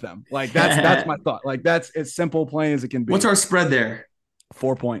rip them. Like that's my thought. Like that's as simple, plain as it can be. What's our spread there?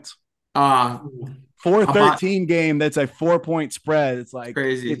 4 points. 4-13 game. That's a 4-point spread. It's like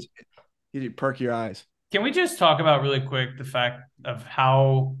crazy. You perk your eyes. Can we just talk about really quick the fact of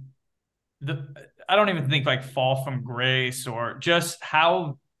how I don't even think like fall from grace or just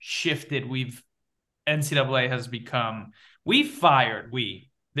how shifted NCAA has become. The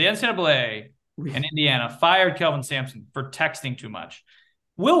NCAA and Indiana fired Kelvin Sampson for texting too much.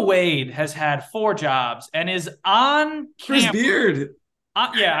 Will Wade has had 4 jobs and is on Chris Beard.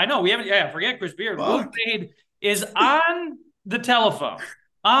 Yeah, I know. We haven't. Yeah, forget Chris Beard. Will Wade is on the telephone,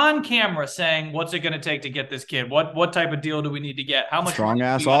 on camera, saying, "What's it going to take to get this kid? What type of deal do we need to get? How much strong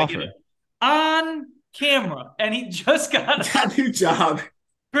ass offer?" On camera, and he just got a new job.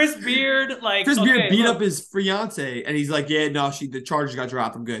 Chris Beard, beat up his fiance, and he's like, "Yeah, no, the charges got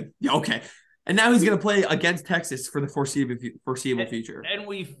dropped. I'm good." Yeah, okay. And now he's going to play against Texas for the foreseeable future. And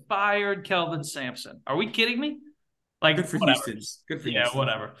we fired Kelvin Sampson. Are we kidding me? Like, good for Houston. Good for Houston. Yeah,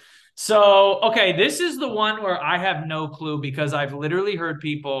 whatever. So, okay, this is the one where I have no clue because I've literally heard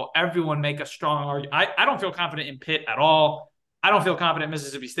everyone make a strong argument. I don't feel confident in Pitt at all. I don't feel confident in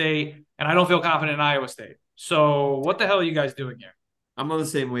Mississippi State, and I don't feel confident in Iowa State. So, what the hell are you guys doing here? I'm on the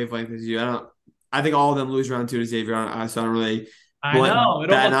same wavelength as you. I think all of them lose round 2 to Xavier. So I don't really. I know. It almost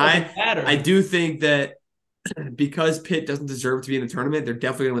doesn't matter. I do think that because Pitt doesn't deserve to be in the tournament, they're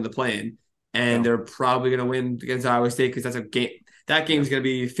definitely going to win the play-in. And they're probably going to win against Iowa State because that's a game. That game is going to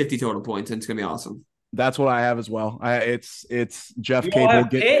be 50 total points, and it's going to be awesome. That's what I have as well. It's Jeff Capel.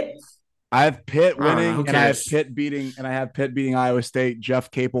 I have Pitt winning, and I have Pitt beating Iowa State. Jeff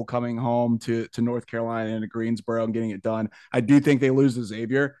Capel coming home to North Carolina and to Greensboro and getting it done. I do think they lose to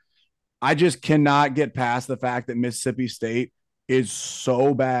Xavier. I just cannot get past the fact that Mississippi State is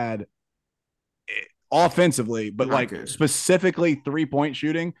so bad offensively, but specifically 3-point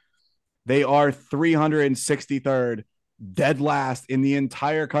shooting. They are 363rd, dead last in the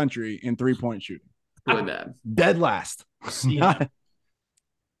entire country in 3-point shooting. Really bad. Dead last. See you now.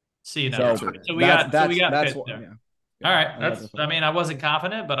 So we got Pitt there. All right. I wasn't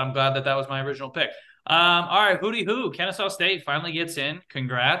confident, but I'm glad that was my original pick. All right. Hootie hoo. Kennesaw State finally gets in.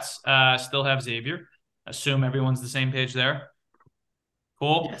 Congrats. Still have Xavier. Assume everyone's the same page there.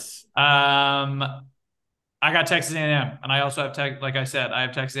 Cool. Yes. I got Texas A&M, and I also have like I said, I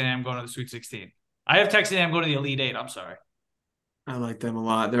have Texas A&M going to the Sweet 16. I have Texas A&M going to the Elite 8. I'm sorry. I like them a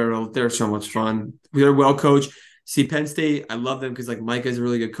lot. They're so much fun. They're well coached. See, Penn State, I love them because Micah is a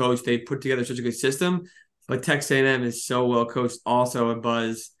really good coach. They put together such a good system. But Texas A&M is so well coached, also a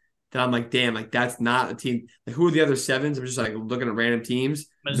buzz that I'm like, damn, that's not a team. Who are the other 7s? I'm just looking at random teams.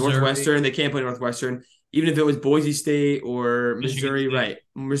 Missouri. Northwestern, they can't play Northwestern. Even if it was Boise State or Missouri, right?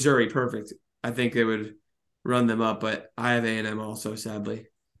 Missouri, perfect. I think they would run them up, but I have A&M also, sadly.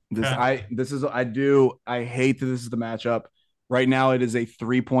 I hate that this is the matchup. Right now it is a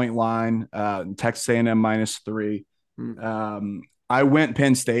 3-point line, Texas A&M -3. I went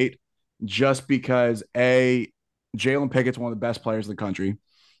Penn State just because Jalen Pickett's one of the best players in the country.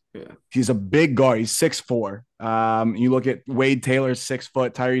 Yeah. He's a big guard. He's 6'4". You look at Wade Taylor's 6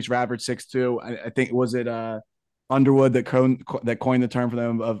 foot, Tyrese Radford 6'2". I think Underwood that coined the term for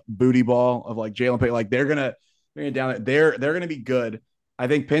them of booty ball of Jalen Pickett. They're gonna bring it down. They're gonna be good. I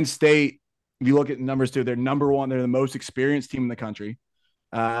think Penn State if you look at the numbers too, they're number one. They're the most experienced team in the country.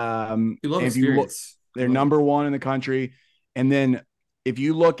 You love if you look, experience. they're number one in the country. And then if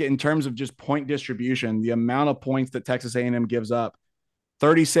you look in terms of just point distribution, the amount of points that Texas A&M gives up,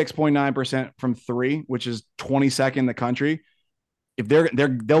 36.9% from three, which is 22nd in the country. If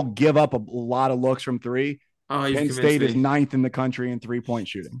they'll give up a lot of looks from three. Penn State is ninth in the country in 3-point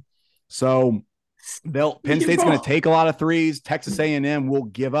shooting. So Penn State's going to take a lot of threes. Texas A&M will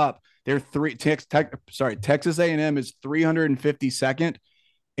give up. Texas A&M is 352nd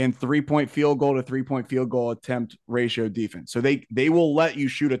in 3-point field goal to 3-point field goal attempt ratio defense. So they will let you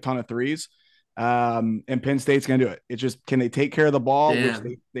shoot a ton of threes. And Penn State's going to do it. It's just, can they take care of the ball,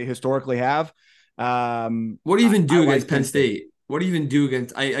 which they historically have? What do you even do against Penn State? What do you even do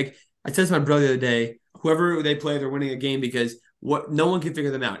against? I said to my brother the other day, whoever they play, they're winning a game because no one can figure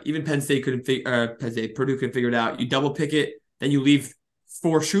them out. Even Penn State couldn't Purdue could figure it out. You double pick it, then you leave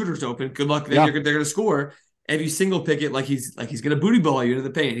 4 shooters open. Good luck. Then they're going to score. And if you single pick it, like he's going to booty ball you into the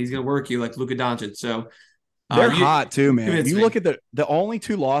paint. He's going to work you like Luka Doncic. So they're hot too, man. You look at the only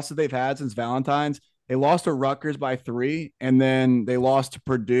 2 losses they've had since Valentine's. They lost to Rutgers by 3, and then they lost to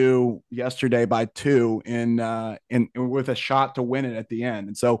Purdue yesterday by 2 in with a shot to win it at the end.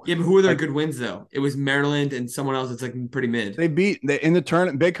 And so, yeah, but who are their good wins though? It was Maryland and someone else that's like pretty mid. They beat in the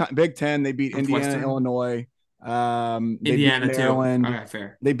tournament Big Ten. They beat Indiana, Illinois. Indiana beat Maryland. Too. All right,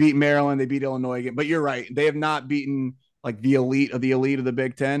 fair. They beat Maryland. They beat Illinois again. But you're right. They have not beaten like the elite of the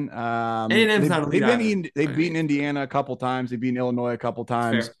Big Ten. They've beaten Indiana a couple times. They've beaten Illinois a couple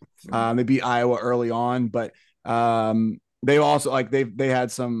times. They beat Iowa early on, but they also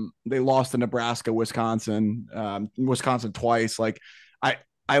they lost to Nebraska, Wisconsin twice. Like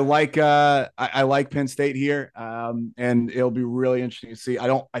I like Penn State here, and it'll be really interesting to see.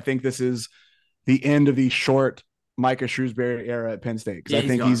 I think this is the end of the short Micah Shrewsbury era at Penn State, because I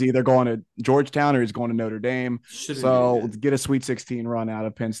think he's either going to Georgetown or he's going to Notre Dame. So get a Sweet 16 run out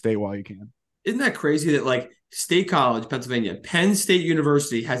of Penn State while you can. Isn't that crazy that like State College, Pennsylvania, Penn State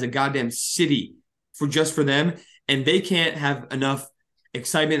University has a goddamn city for them, and they can't have enough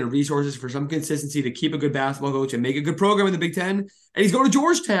excitement and resources for some consistency to keep a good basketball coach and make a good program in the Big Ten. And he's going to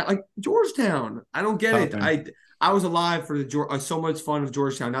Georgetown. Like Georgetown, I don't get it. I was alive for so much fun of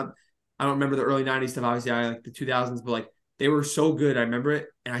Georgetown. I don't remember the early 90s stuff. Obviously, I like the 2000s, but like they were so good. I remember it.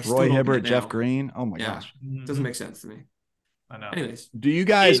 And I Roy Hibbert, Jeff Green. Oh my gosh. It doesn't make sense to me. I know. Anyways. Do you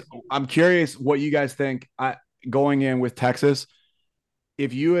guys, I'm curious what you guys think going in with Texas.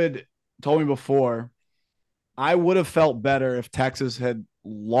 If you had told me before, I would have felt better if Texas had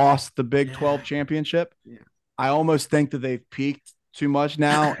lost the Big 12 championship. Yeah. I almost think that they've peaked too much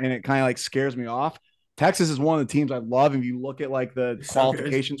now, and it kind of like scares me off. Texas is one of the teams I love. If you look at like the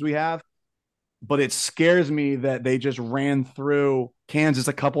qualifications we have, but it scares me that they just ran through Kansas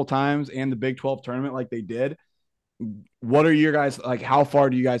a couple times and the Big 12 tournament like they did. What are your guys like? How far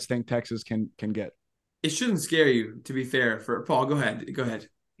do you guys think Texas can get? It shouldn't scare you, to be fair. For Paul, go ahead.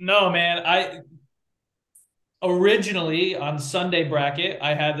 No, man. Originally on Sunday bracket,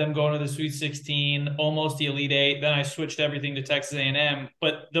 I had them going to the Sweet 16, almost the Elite 8. Then I switched everything to Texas A&M.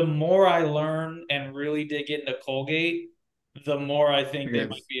 But the more I learn and really dig into Colgate, the more I think they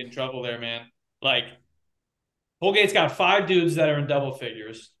might be in trouble there, man. Like, Colgate's got 5 dudes that are in double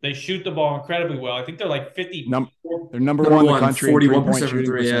figures. They shoot the ball incredibly well. I think they're like 50. They're number one in the country. 41% from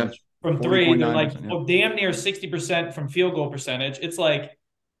 3, yeah. From 3, they're like damn near 60% from field goal percentage. It's like,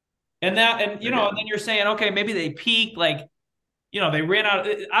 and then you're saying, okay, maybe they peaked, like, they ran out.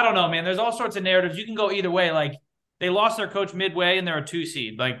 I don't know, man. There's all sorts of narratives. You can go either way. Like, they lost their coach midway and they're a 2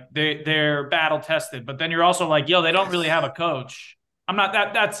 seed. Like, they're battle tested. But then you're also like, they don't really have a coach. I'm not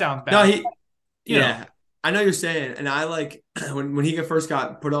that sounds bad. No, I know you're saying, and I like when he first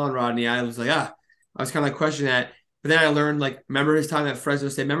got put on Rodney, I was like, I was kind of like questioning that. But then I learned, like, remember his time at Fresno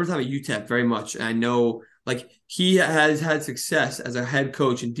State, remember his time at UTEP very much. And I know, like, he has had success as a head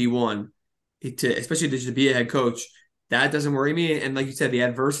coach in D1, especially to be a head coach. That doesn't worry me. And like you said, the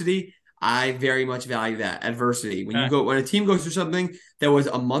adversity, I very much value that adversity. When a team goes through something that was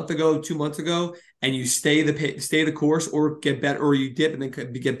a month ago, 2 months ago, and you stay the course or get better, or you dip and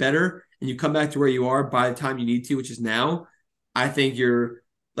then get better, and you come back to where you are by the time you need to, which is now, I think you're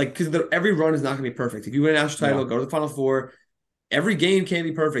like, because every run is not going to be perfect. If you win a national title, go to the Final Four, every game can't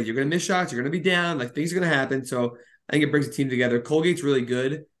be perfect. You're going to miss shots. You're going to be down. Like, things are going to happen. So I think it brings the team together. Colgate's really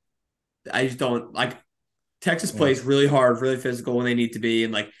good. I just don't like Texas plays really hard, really physical when they need to be,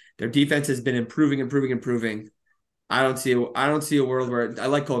 and like their defense has been improving. I don't see a world where I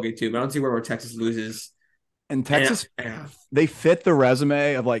like Colgate too, but I don't see where Texas loses. And Texas, they fit the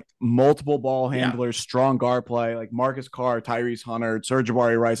resume of like multiple ball handlers, strong guard play, like Marcus Carr, Tyrese Hunter, Serge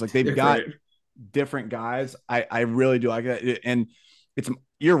Abari Rice. Like they've got different guys. I really do like that. And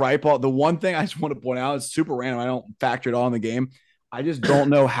you're right, Paul. The one thing I just want to point out is super random. I don't factor it all in the game. I just don't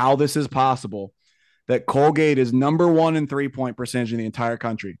know how this is possible that Colgate is number 1 in 3-point percentage in the entire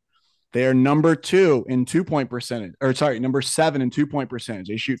country. They are number 2 in 2-point percentage, number 7 in 2-point percentage.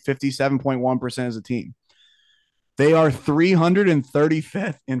 They shoot 57.1% as a team. They are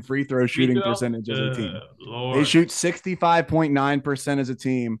 335th in free throw shooting percentage as a team. Lord. They shoot 65.9% as a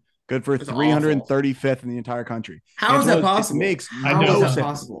team. Good for 335th in the entire country. How is that possible? It makes no sense.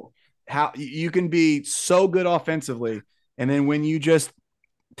 Possible. How you can be so good offensively, and then when you just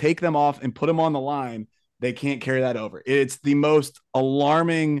take them off and put them on the line, they can't carry that over. It's the most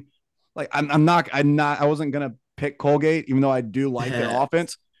alarming. Like I wasn't gonna pick Colgate, even though I do like their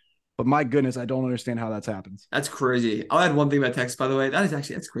offense. But my goodness, I don't understand how that happens. That's crazy. I'll add one thing about Texas, by the way.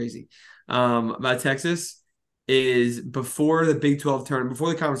 That's crazy. About Texas is before the Big 12 tournament, before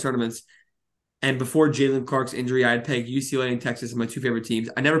the conference tournaments, and before Jalen Clark's injury, I had pegged UCLA and Texas as my 2 favorite teams.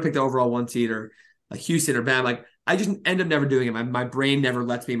 I never picked the overall 1 seed or like Houston or Bam. Like I just end up never doing it. My brain never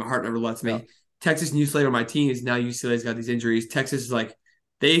lets me. My heart never lets me. Yeah. Texas and UCLA are my teams. Now UCLA's got these injuries. Texas is like,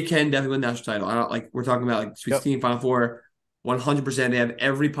 they can definitely win the national title. I don't like, we're talking about like Sweet 16, Final Four. 100%. They have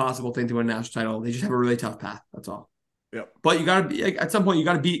every possible thing to win a national title. They just have a really tough path. That's all. Yep. But you got to be at some point. You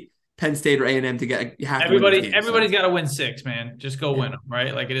got to beat Penn State or A&M to get. Everybody's got to win 6, man. Just go win them,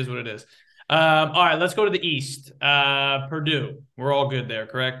 right? Like it is what it is. All right, let's go to the East. Purdue. We're all good there,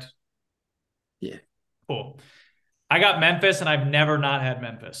 correct? Yeah. Cool. I got Memphis, and I've never not had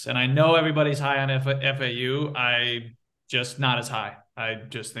Memphis. And I know everybody's high on FAU. I just not as high. I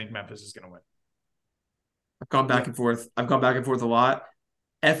just think Memphis is going to win. I've gone back and forth. I've gone back and forth a lot.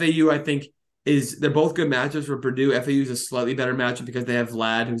 FAU, I think, they're both good matchups for Purdue. FAU is a slightly better matchup because they have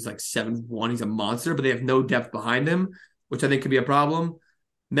Vlad, who's like 7'1". He's a monster, but they have no depth behind him, which I think could be a problem.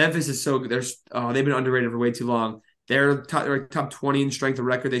 Memphis is so good. They've been underrated for way too long. They're top 20 in strength of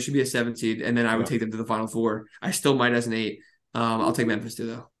record. They should be a 7 seed, and then I would take them to the Final Four. I still might as an 8. I'll take Memphis too,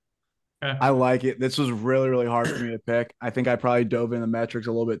 though. I like it. This was really, really hard for me to pick. I think I probably dove in the metrics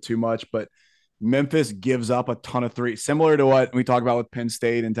a little bit too much, but Memphis gives up a ton of threes, similar to what we talked about with Penn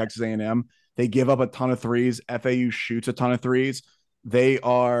State and Texas A&M. They give up a ton of threes. FAU shoots a ton of threes. They're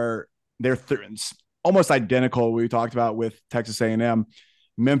almost identical. We talked about with Texas A&M.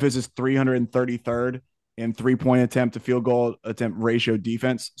 Memphis is 333rd in 3-point attempt to field goal attempt ratio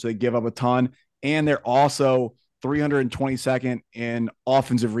defense. So they give up a ton, and they're also 322nd in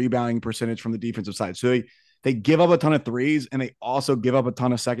offensive rebounding percentage from the defensive side. So they give up a ton of threes, and they also give up a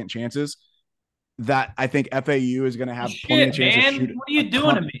ton of second chances. That I think FAU is going to have plenty of chances to shoot. What are you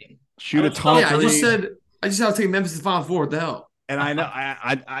doing to me? Shoot a ton of threes. I just said I'll take Memphis to the Final Four. What the hell? And I know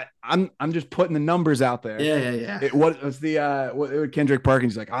I'm just putting the numbers out there. Yeah. What's the Kendrick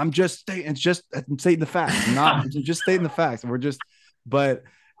Perkins? He's like, I'm stating the facts. I'm just stating the facts. And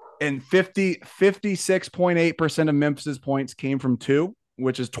 56.8% of Memphis's points came from 2,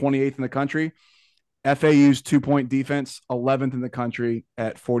 which is 28th in the country. FAU's 2-point defense, 11th in the country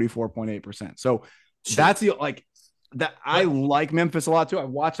at 44.8%. So that's that. I like Memphis a lot too. I've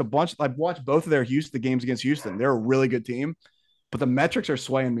watched both of the games against Houston. They're a really good team, but the metrics are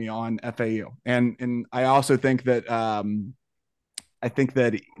swaying me on FAU. And I also think that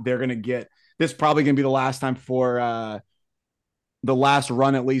they're going to get this. Probably going to be the last time for the last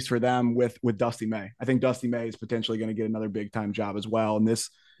run, at least for them with Dusty May. I think Dusty May is potentially going to get another big time job as well. And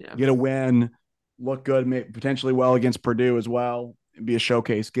get a win. Look good, potentially well against Purdue as well. It'd be a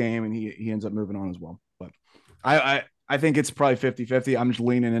showcase game, and he ends up moving on as well. But I think it's probably 50-50. I'm just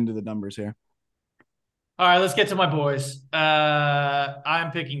leaning into the numbers here. All right, let's get to my boys.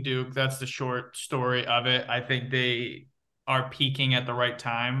 I'm picking Duke. That's the short story of it. I think they are peaking at the right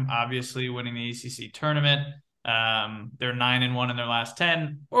time, obviously winning the ACC tournament. They're 9-1 in their last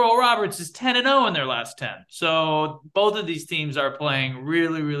 10. Oral Roberts is 10-0 in their last 10. So both of these teams are playing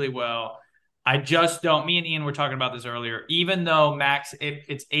really, really well. I just don't. Me and Ian were talking about this earlier. Even though Max,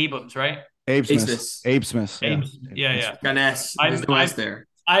 it's Abams, right? Abe Smith. Yeah. Got an S. There's no S there.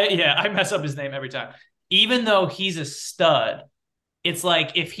 I mess up his name every time. Even though he's a stud, it's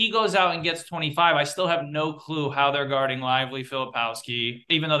like if he goes out and gets 25, I still have no clue how they're guarding Lively, Filipowski,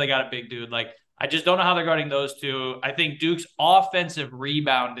 even though they got a big dude. Like, I just don't know how they're guarding those two. I think Duke's offensive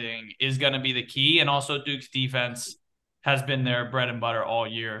rebounding is going to be the key, and also Duke's defense has been their bread and butter all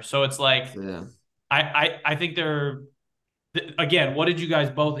year. So it's like, I think they're, again, what did you guys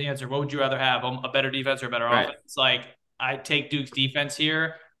both answer? What would you rather have, a better defense or a better offense? It's like, I take Duke's defense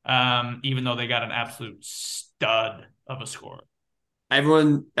here, even though they got an absolute stud of a scorer.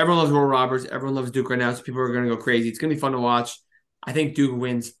 Everyone loves Oral Roberts. Everyone loves Duke right now, so people are going to go crazy. It's going to be fun to watch. I think Duke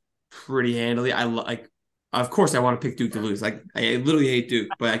wins pretty handily. Of course, I want to pick Duke to lose. Like, I literally hate Duke,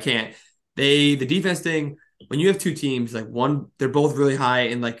 but I can't. The defense thing, when you have two teams, like they're both really high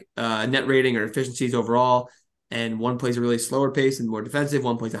in like net rating or efficiencies overall, and one plays a really slower pace and more defensive,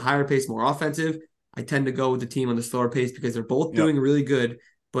 one plays a higher pace, more offensive. I tend to go with the team on the slower pace because they're both doing really good,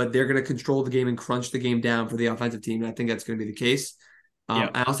 but they're going to control the game and crunch the game down for the offensive team. And I think that's going to be the case.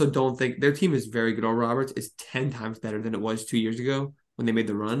 I also don't think their team is very good over Roberts. It's 10 times better than it was 2 years ago when they made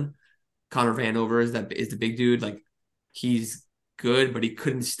the run. Connor Vanover is the big dude. Like, he's good, but he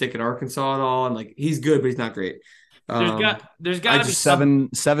couldn't stick at Arkansas at all. And like, he's good, but he's not great. There's got to be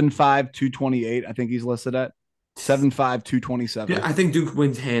 7'5", 228. I think he's listed at 7'5", 227. Yeah, I think Duke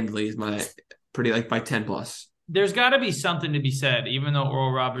wins handily is my pretty like by 10 plus. There's got to be something to be said, even though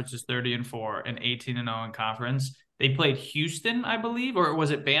Oral Roberts is 30-4 and 18-0 in conference. They played Houston, I believe, or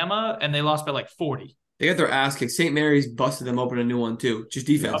was it Bama, and they lost by like 40. They got their ass kicked. St. Mary's busted them open a new one too. Just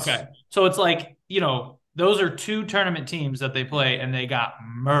defense. Okay, so it's like, those are two tournament teams that they play, and they got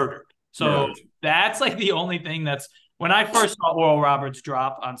murdered. So that's like the only thing that's – when I first saw Oral Roberts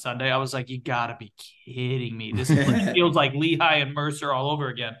drop on Sunday, I was like, you got to be kidding me. This feels like Lehigh and Mercer all over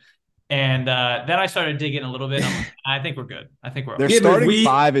again. And then I started digging a little bit. I'm like, I think we're good. I think we're Their starting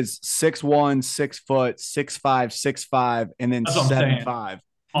five is 6'1", 6 foot, 6'5", 6'5", and then 7'5".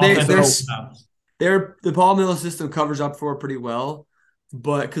 The Paul Miller system covers up for it pretty well,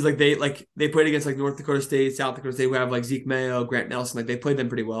 but because they played against like North Dakota State, South Dakota State, who have like Zeke Mayo, Grant Nelson, like they played them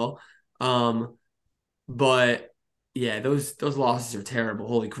pretty well. But yeah, those losses are terrible.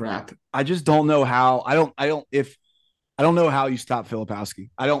 Holy crap! I just don't know how. I don't know how you stop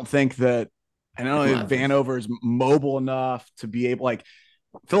Filipowski. I don't think that. And I don't know if Vanover is mobile enough to be able, like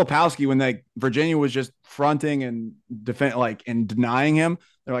Filipowski, when Virginia was just fronting and and denying him,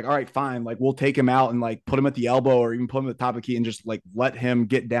 they're like, all right, fine, like we'll take him out and like put him at the elbow or even put him at the top of the key and just like let him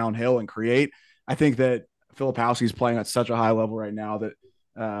get downhill and create. I think that Filipowski is playing at such a high level right now that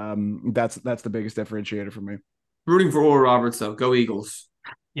that's the biggest differentiator for me. Rooting for Oral Roberts though. Go Eagles.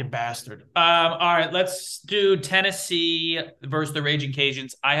 You bastard. All right, let's do Tennessee versus the Raging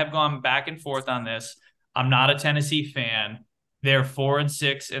Cajuns. I have gone back and forth on this. I'm not a Tennessee fan. They're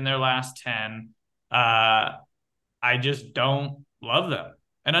 4-6 in their last 10. I just don't love them.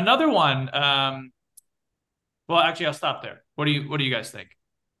 And another one. Well, actually, I'll stop there. What do you guys think?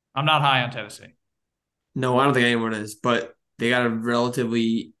 I'm not high on Tennessee. No, I don't think anyone is. But they got a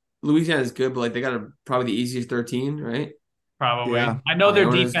relatively Louisiana is good, but like they got probably the easiest 13, right? Probably. Yeah. I know their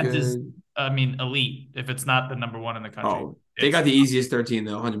defense is, elite if it's not the number one in the country. Oh, they got the easiest 13,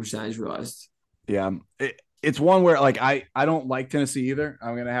 though, 100%. I just realized. Yeah. It's one where, like, I don't like Tennessee either.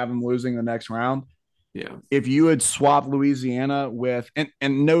 I'm going to have them losing the next round. Yeah. If you had swapped Louisiana with – and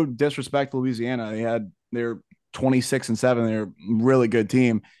no disrespect to Louisiana. They're 26-7. They're a really good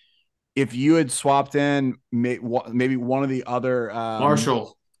team. If you had swapped in maybe one of the other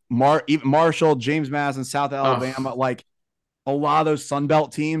Marshall, James Madison, South Alabama, like – a lot of those Sun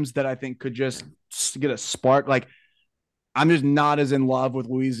Belt teams that I think could just get a spark. Like, I'm just not as in love with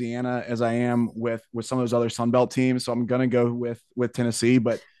Louisiana as I am with some of those other Sun Belt teams. So I'm going to go with Tennessee,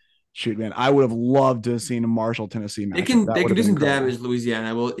 but shoot, man, I would have loved to have seen a Marshall Tennessee match. They can do some damage,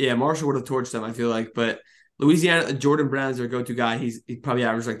 Louisiana. Well, yeah, Marshall would have torched them, I feel like, but Louisiana, Jordan Brown's their go-to guy. He probably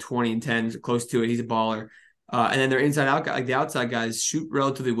averaged like 20 and 10, close to it. He's a baller. And then their inside out guy, like the outside guys shoot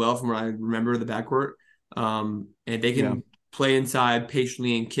relatively well from what I remember the backcourt. And they can play inside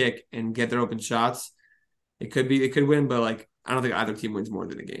patiently and kick and get their open shots. They could win, but like I don't think either team wins more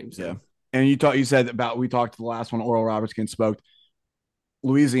than a game. So. Yeah. And we talked the last one, Oral Roberts spoke.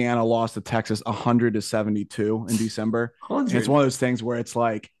 Louisiana lost to Texas 100-72 in December. And it's one of those things where it's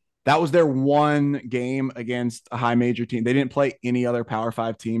like that was their one game against a high major team. They didn't play any other Power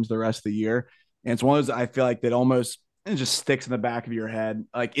 5 teams the rest of the year. And it's one of those I feel like that almost it just sticks in the back of your head.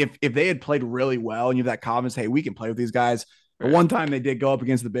 Like if they had played really well and you have that confidence, hey, we can play with these guys. But one time they did go up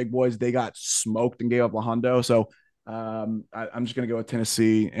against the big boys, they got smoked and gave up a hundo. So I'm just going to go with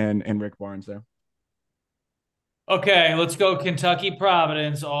Tennessee and Rick Barnes there. Okay, let's go Kentucky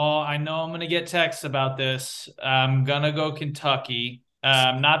Providence. I know I'm going to get texts about this. I'm going to go Kentucky.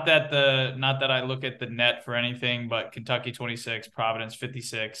 Not that I look at the net for anything, but Kentucky 26, Providence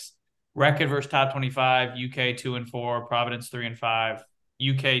 56. Record versus top 25, UK 2-4, Providence 3-5.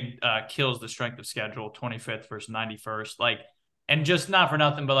 UK kills the strength of schedule, 25th versus 91st. And just not for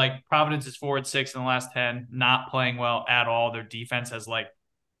nothing, but Providence is 4-6 in the last 10, not playing well at all. Their defense has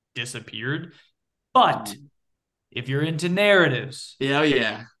disappeared. But if you're into narratives,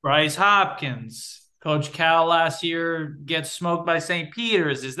 Bryce Hopkins, Coach Cal last year gets smoked by St.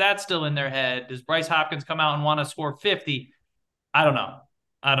 Peter's. Is that still in their head? Does Bryce Hopkins come out and want to score 50? I don't know.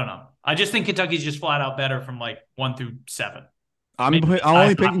 I don't know. I just think Kentucky's just flat out better from like 1 through 7. I'm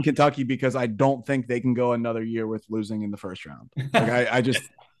only picking Kentucky because I don't think they can go another year with losing in the first round. Like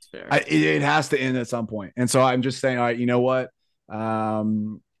it has to end at some point. And so I'm just saying, all right, you know what? I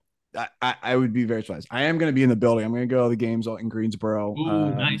would be very surprised. I am going to be in the building. I'm going to go to the games in Greensboro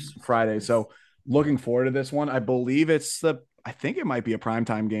nice. Friday. So looking forward to this one. I believe I think it might be a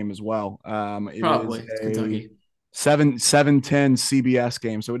primetime game as well. Probably. It's Kentucky. 7:10 CBS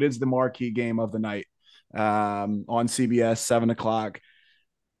game. So it is the marquee game of the night on CBS, 7:00.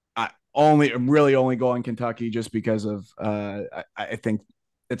 I'm really only going Kentucky just because of I think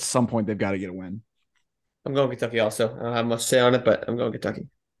at some point they've got to get a win. I'm going Kentucky also. I don't have much to say on it, but I'm going Kentucky.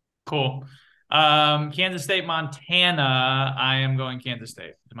 Cool. Kansas State, Montana. I am going Kansas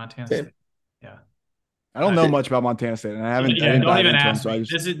State. Montana State. Yeah. I don't know much about Montana State, and I haven't. Yeah, don't even ask me.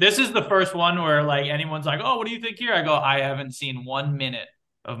 This is the first one where like anyone's like, "Oh, what do you think here?" I go, "I haven't seen 1 minute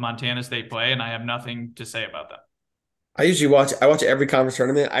of Montana State play, and I have nothing to say about them." I watch every conference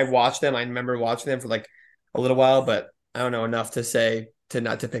tournament. I watch them. I remember watching them for like a little while, but I don't know enough to say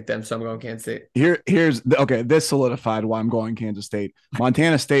not to pick them. So I'm going Kansas State. This solidified why I'm going Kansas State.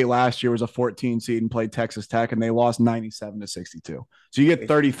 Montana State last year was a 14 seed and played Texas Tech, and they lost 97-62. So you get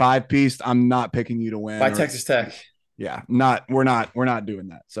 35 pieced. I'm not picking you to win. By Texas Tech. Yeah, we're not doing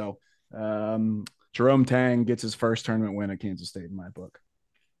that. So Jerome Tang gets his first tournament win at Kansas State in my book.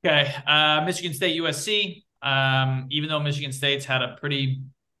 Okay. Michigan State, USC. Even though Michigan State's had a pretty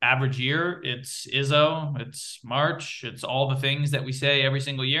average year, it's Izzo, it's March, it's all the things that we say every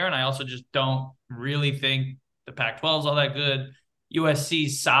single year. And I also just don't really think the Pac-12 is all that good.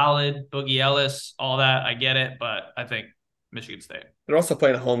 USC's solid, Boogie Ellis, all that. I get it, but I think Michigan State. They're also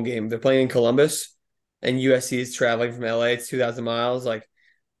playing a home game. They're playing in Columbus, and USC is traveling from LA. It's 2,000 miles. Like,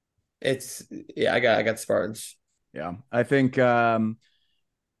 I got the Spartans. Yeah, I think I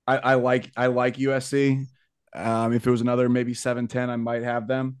like USC. If it was another maybe 7-10, I might have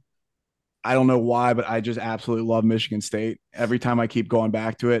them. I don't know why, but I just absolutely love Michigan State. Every time I keep going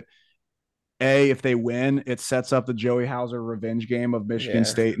back to it. If they win, it sets up the Joey Hauser revenge game of Michigan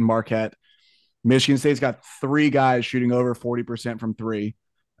State and Marquette. Michigan State's got 3 guys shooting over 40% from 3.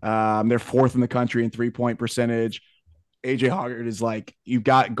 They're 4th in the country in 3-point percentage. AJ Hoggard is like, you've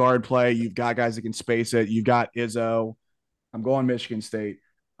got guard play. You've got guys that can space it. You've got Izzo. I'm going Michigan State.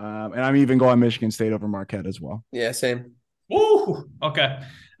 And I'm even going Michigan State over Marquette as well. Yeah, same. Woo! Okay.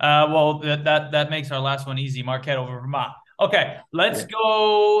 Well, that makes our last one easy. Marquette over Vermont. Okay, let's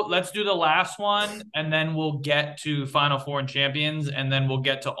go. Let's do the last one, and then we'll get to Final Four and champions, and then we'll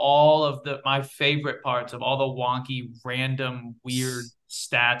get to all of my favorite parts of all the wonky, random, weird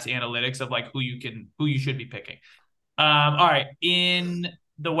stats, analytics of like who you should be picking. All right, in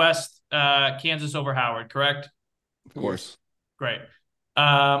the West, Kansas over Howard, correct? Of course. Great.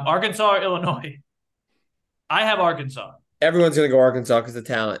 Arkansas or Illinois? I have Arkansas. Everyone's going to go Arkansas because of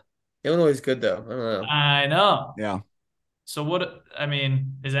talent. Illinois is good, though. I don't know. I know. Yeah. So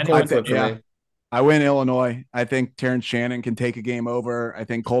is anyone? I win Illinois. I think Terrence Shannon can take a game over. I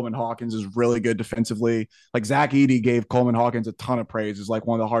think Coleman Hawkins is really good defensively. Like Zach Edey gave Coleman Hawkins a ton of praise. It's like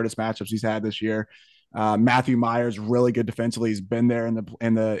one of the hardest matchups he's had this year. Matthew Myers really good defensively. He's been there in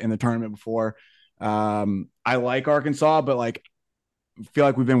the tournament before. I like Arkansas, but like I feel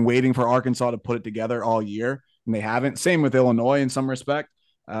like we've been waiting for Arkansas to put it together all year, and they haven't. Same with Illinois in some respect.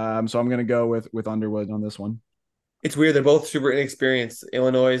 So I'm going to go with Underwood on this one. It's weird. They're both super inexperienced.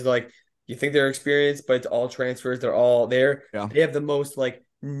 Illinois is like, you think they're experienced, but it's all transfers. They're all there. Yeah. They have the most like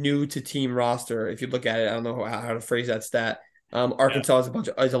new to team roster. If you look at it, I don't know how to phrase that stat. Arkansas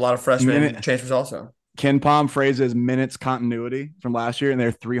is a lot of freshmen transfers also. Ken Palm phrases minutes continuity from last year, and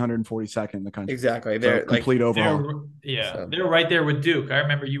they're 342nd in the country. Exactly. They're complete overhaul. They're right there with Duke. I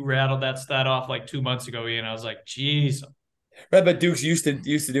remember you rattled that stat off like 2 months ago, Ian. I was like, geez. Right, but Duke's used to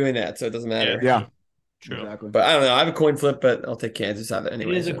doing that, so it doesn't matter. Yeah. True. Exactly. But I don't know. I have a coin flip, but I'll take Kansas out of it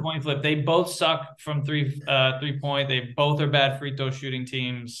anyway. It is a coin flip. They both suck from 3-point. They both are bad free throw shooting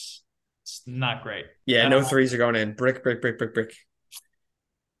teams. It's not great. Yeah, no threes are going in. Brick.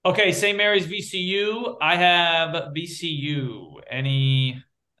 Okay, St. Mary's VCU. I have VCU.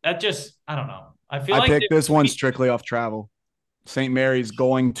 I don't know. I picked this one strictly off travel. St. Mary's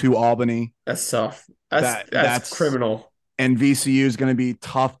going to Albany. That's tough. That's criminal. And VCU is going to be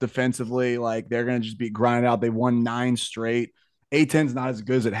tough defensively. Like they're going to just be grinding out. They won 9 straight. A-10's not as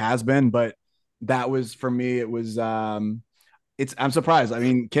good as it has been, but that was for me. It was. I'm surprised. I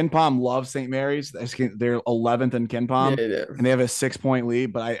mean, Ken Palm loves St. Mary's. They're 11th in Ken Palm, and they have a 6-point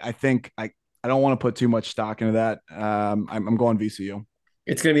lead. But I think I don't want to put too much stock into that. I'm going VCU.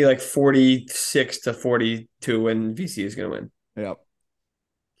 It's going to be like 46-42, and VCU is going to win. Yep.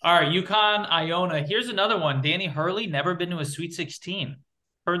 All right, UConn, Iona. Here's another one. Danny Hurley, never been to a Sweet 16.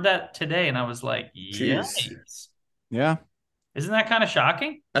 Heard that today, and I was like, yikes. Yeah. Isn't that kind of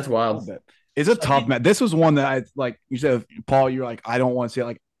shocking? That's wild. It's a tough match. This was one that I like. You said, Paul, you're like, I don't want to see it.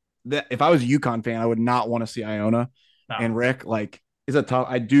 Like that. If I was a UConn fan, I would not want to see Iona and Rick. Like, it's a tough.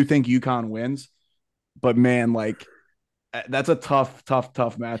 I do think UConn wins, but man, like that's a tough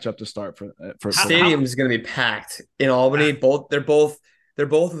matchup to start for. Stadium is going to be packed in Albany. They're both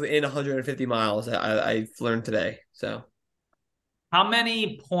within 150 miles. I've learned today. So, how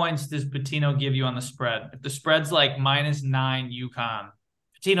many points does Pitino give you on the spread? If the spread's like -9 UConn,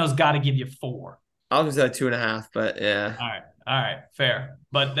 Pitino's got to give you 4. I was at 2.5, but yeah. All right, fair.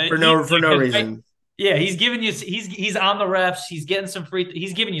 But for no reason. Yeah, he's giving you. He's on the refs. He's getting some free.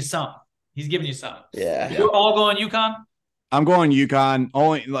 He's giving you some. Yeah. You're all going UConn. I'm going UConn.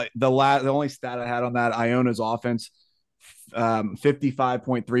 Only like the only stat I had on that, Iona's offense,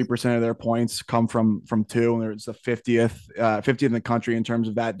 55.3% of their points come from two, and there's the 50th in the country in terms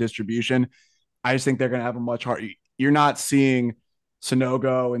of that distribution. I just think they're going to have a much harder. You're not seeing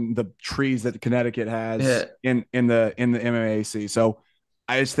Sonogo and the trees that Connecticut has in the MMAC. So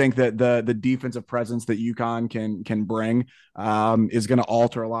I just think that the defensive presence that UConn can bring is going to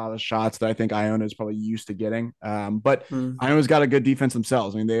alter a lot of the shots that I think Iona is probably used to getting. But Iona's got a good defense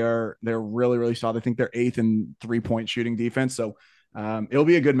themselves. I mean, they're really, really solid. I think they're 8th in 3-point shooting defense. So it'll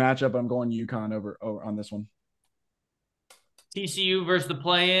be a good matchup. I'm going UConn over on this one. TCU versus the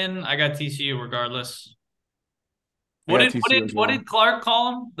play-in. I got TCU regardless. What did Clark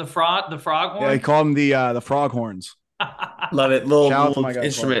call him? The froghorns? Yeah, he called him the froghorns. Love it. Little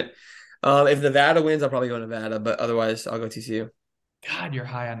instrument. If Nevada wins, I'll probably go Nevada, but otherwise I'll go TCU. God, you're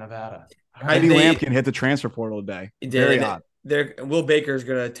high on Nevada. Heidi Lampkin hit the transfer portal today. Very hot. Will Baker's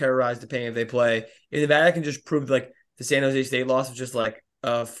going to terrorize the paint if they play. If Nevada can just prove like the San Jose State loss was just like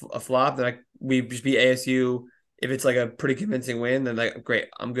a flop, then we just beat ASU. If it's like a pretty convincing win, then like great,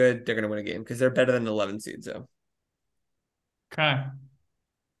 I'm good. They're going to win a game because they're better than the 11 seed. So, okay,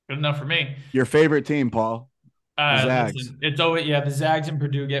 good enough for me. Your favorite team, Paul? Zags. Listen, it's always the Zags and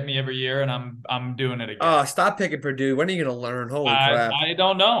Purdue get me every year, and I'm doing it again. Oh, stop picking Purdue. When are you going to learn? Holy crap! I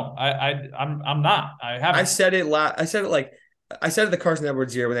don't know. I'm not. I haven't. I said it the Carson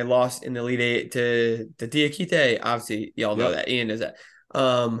Edwards year when they lost in the Elite Eight to Diakite. Obviously, y'all know that. Ian knows that.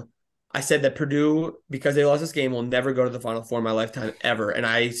 I said that Purdue, because they lost this game, will never go to the Final Four in my lifetime ever. And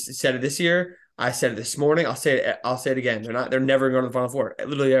I said it this year. I said it this morning. I'll say it again. They're never going to the Final Four,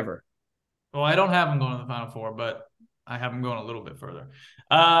 literally ever. Well, I don't have them going to the Final Four, but I have them going a little bit further.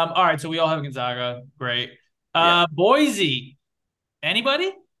 All right, so we all have Gonzaga. Great. Boise.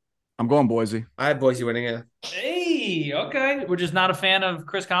 Anybody? I'm going Boise. I have Boise winning it. Hey, okay. We're just not a fan of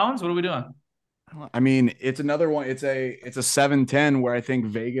Chris Collins. What are we doing? I mean, it's another one. It's a 7-10 where I think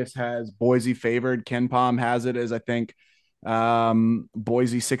Vegas has Boise favored. Ken Pom has it as I think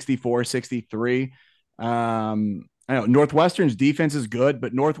Boise 64-63. I know Northwestern's defense is good,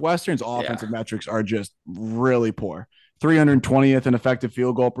 but Northwestern's offensive metrics are just really poor. 320th in effective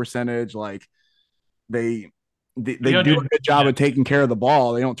field goal percentage. Like they do a good job of taking care of the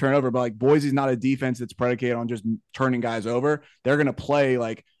ball. They don't turn over, but like Boise's not a defense that's predicated on just turning guys over. They're going to play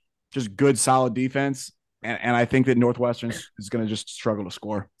like just good, solid defense. And I think that Northwestern is going to just struggle to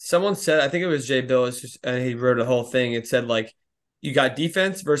score. Someone said, I think it was Jay Billis, and he wrote a whole thing. It said like, you got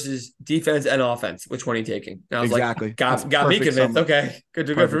defense versus defense and offense. Which one are you taking? And I was like, got me convinced. Summary. Okay, good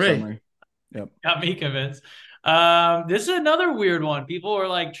for me. Summary. Yep. Got me convinced. This is another weird one. People are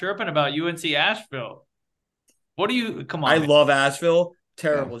like chirping about UNC Asheville. What do you? Come on. I love Asheville.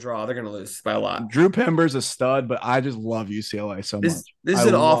 Terrible draw. They're going to lose by a lot. Drew Pember's a stud, but I just love UCLA so much. This is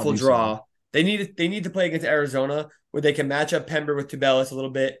an awful draw. They need to play against Arizona where they can match up Pember with Tubelis a little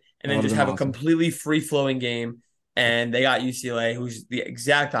bit and then just have a completely free-flowing game. And they got UCLA, who's the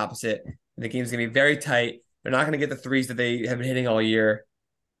exact opposite. The game's going to be very tight. They're not going to get the threes that they have been hitting all year.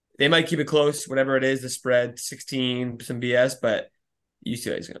 They might keep it close, whatever it is, the spread, 16, some BS, but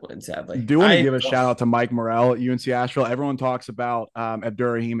UCLA is going to win, sadly. Do want to give a shout out to Mike Morrell at UNC Asheville. Everyone talks about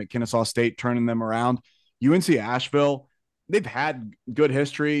Abdur-Rahim at Kennesaw State turning them around. UNC Asheville, they've had good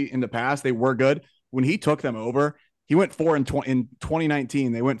history in the past. They were good. When he took them over, he went 4-20 in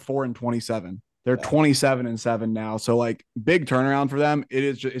 2019. They went 4-27. They're 27-7 now. So like big turnaround for them.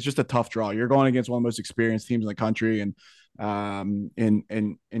 It's just a tough draw. You're going against one of the most experienced teams in the country and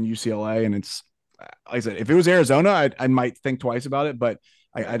in UCLA. And it's like I said, if it was Arizona, I might think twice about it, but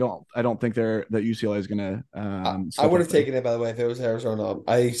I don't think that UCLA is going to. I would have taken it, by the way, if it was Arizona.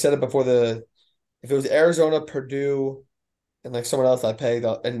 I said it before if it was Arizona, Purdue, and like someone else I pegged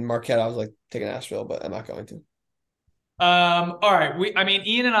and Marquette, I was like taking Asheville, but I'm not going to. All right.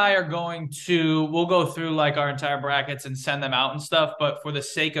 Ian and I are we'll go through like our entire brackets and send them out and stuff. But for the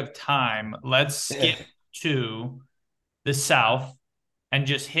sake of time, let's skip to the South and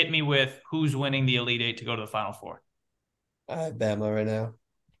just hit me with who's winning the Elite Eight to go to the Final Four. I have Bama right now.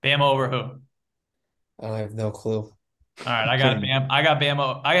 Bama over who? I have no clue. All right. I got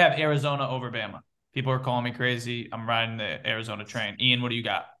Bama. I have Arizona over Bama. People are calling me crazy. I'm riding the Arizona train. Ian, what do you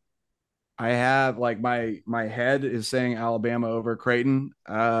got? I have like my head is saying Alabama over Creighton.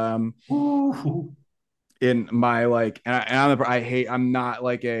 In my like, I'm not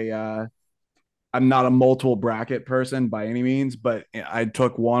like I'm not a multiple bracket person by any means, but I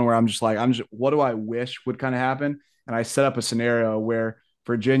took one where what do I wish would kind of happen? And I set up a scenario where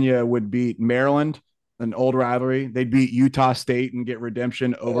Virginia would beat Maryland, an old rivalry. They'd beat Utah State and get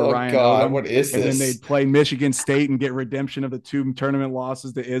redemption over Ryan Odom. What is this? And then they'd play Michigan State and get redemption of the 2 tournament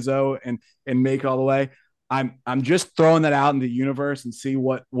losses to Izzo and make it all the way. I'm just throwing that out in the universe and see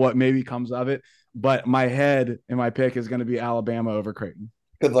what maybe comes of it. But my head and my pick is going to be Alabama over Creighton.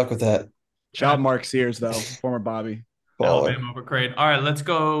 Good luck with that. Shout out Mark Sears, though, former Bobby. Alabama over Creighton. All right, let's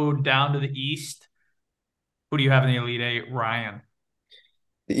go down to the East. Who do you have in the Elite Eight? Ryan.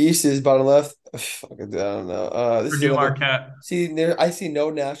 The East is bottom left. I don't know. This Purdue, Marquette. I see no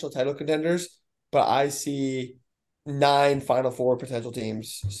national title contenders, but I see 9 Final Four potential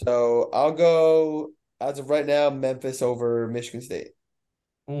teams. So I'll go, as of right now, Memphis over Michigan State.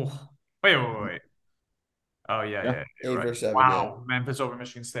 Ooh. Wait. Oh, yeah. 8 versus 7. Wow. Yeah. Memphis over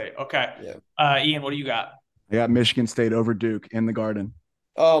Michigan State. Okay. Yeah. Ian, what do you got? I got Michigan State over Duke in the Garden.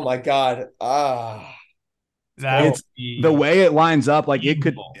 Oh, my God. It's the way it lines up. Like it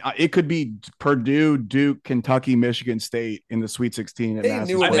could be Purdue, Duke, Kentucky, Michigan State in the Sweet 16. They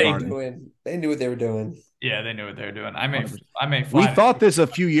knew what they were doing. They knew what they were doing. Yeah, they knew what they were doing. We thought this a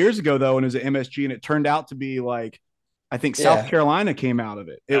few years ago though, and it was at MSG, and it turned out to be like, I think South Carolina came out of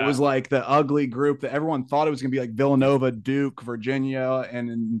it. It was like the ugly group that everyone thought it was going to be like Villanova, Duke, Virginia,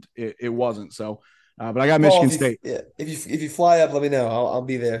 and it wasn't. So, but I got Michigan State. Yeah, if you fly up, let me know. I'll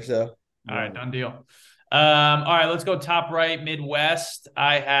be there. So, all right, done deal. All right, let's go top right, Midwest.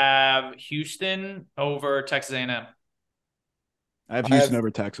 I have Houston over Texas A&M. I have Houston over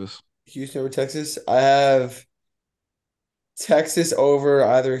Texas. Houston over Texas. I have Texas over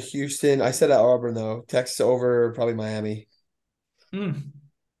either Houston. I said at Auburn, though. Texas over probably Miami.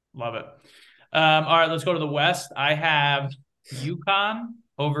 Love it. All right, let's go to the West. I have UConn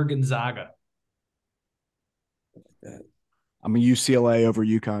over Gonzaga. I'm a UCLA over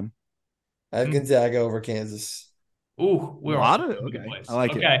UConn. I have Gonzaga over Kansas. Ooh, we're okay. I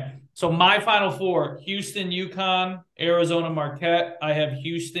like it. Okay, so my Final Four: Houston, UConn, Arizona, Marquette. I have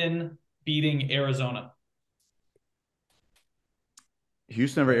Houston beating Arizona.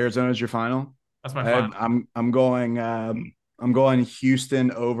 Houston over Arizona is your final. That's my final. I'm going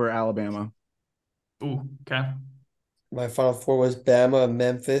Houston over Alabama. Ooh, okay. My Final Four was Bama,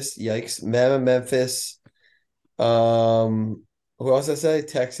 Memphis. Yikes, Bama, Memphis. Who else did I say?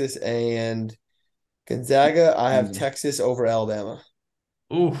 Texas and Gonzaga. I have Texas over Alabama.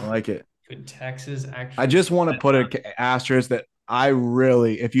 Ooh, I like it. Good Texas, actually. I just want to put an asterisk that I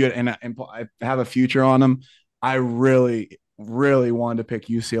really, if you and I have a future on them, I really wanted to pick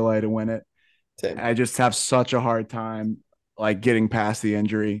UCLA to win it. Same. I just have such a hard time like getting past the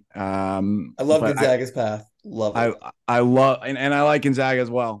injury. I love Gonzaga's path. Love it. I love and I like Gonzaga as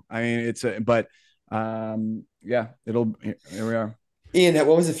well. I mean, yeah, here we are. Ian,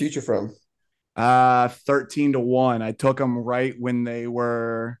 what was the future from? 13-1. I took them right when they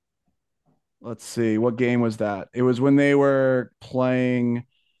were, let's see, what game was that? It was when they were playing, it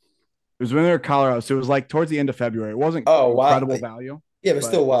was when they were Colorado. So it was like towards the end of February. It wasn't incredible value. Yeah, but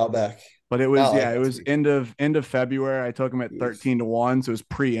still a while back. But it was, it was end of February. I took them at 13-1. So it was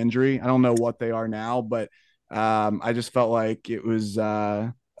pre-injury. I don't know what they are now, but I just felt like it was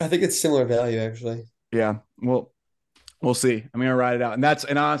I think it's similar value actually. Yeah. Well, we'll see. I'm gonna ride it out,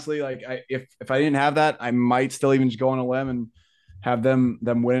 and honestly, like if I didn't have that, I might still even just go on a limb and have them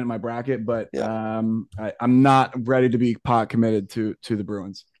win in my bracket. But I'm not ready to be pot committed to the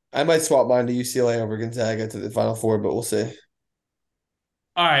Bruins. I might swap mine to UCLA over Gonzaga to the Final Four, but we'll see.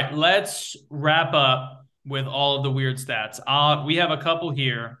 All right, let's wrap up with all of the weird stats. We have a couple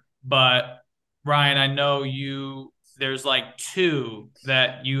here, but Ryan, I know there's like 2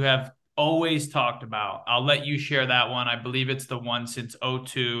 that you have always talked about. I'll let you share that one. I believe it's the one since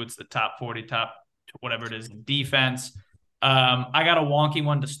 2002. It's the top 40, top whatever it is, defense. I got a wonky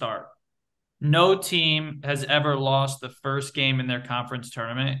one to start. No team has ever lost the first game in their conference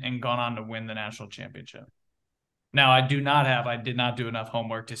tournament and gone on to win the national championship. Now, I did not do enough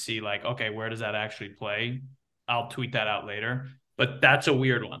homework to see like, okay, where does that actually play? I'll tweet that out later. But that's a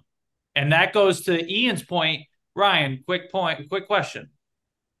weird one. And that goes to Ian's point. Ryan, quick question.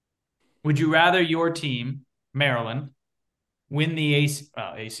 Would you rather your team, Maryland, win the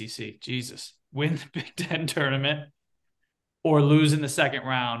ACC, Jesus, win the Big Ten tournament or lose in the second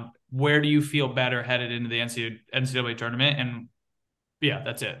round? Where do you feel better headed into the NCAA tournament? And yeah,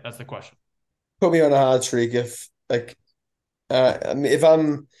 that's it. That's the question. Put me on a hot streak if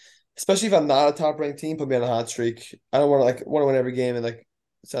I'm, especially if I'm not a top ranked team, put me on a hot streak. I don't want to win every game, and it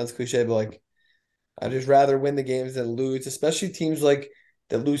sounds cliche, but I'd just rather win the games than lose, especially teams that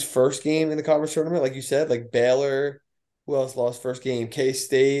lose first game in the conference tournament, like you said, like Baylor. Who else lost first game?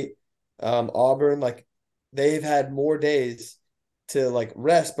 K-State, Auburn. They've had more days to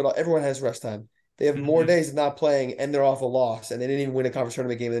rest, but everyone has rest time. They have more days of not playing, and they're off a loss, and they didn't even win a conference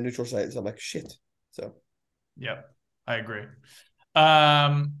tournament game in the neutral site. So I'm like, shit. So, yeah, I agree.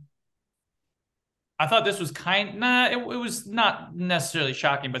 I thought this was it was not necessarily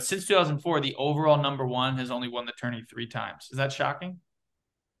shocking, but since 2004, the overall number one has only won the tourney 3 times. Is that shocking?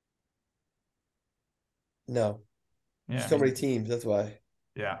 No. Yeah. So many teams. That's why.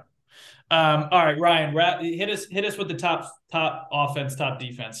 Yeah. All right, Ryan, hit us with the top offense, top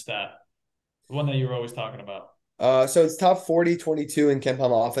defense stat. The one that you were always talking about. So it's top 40, 22 in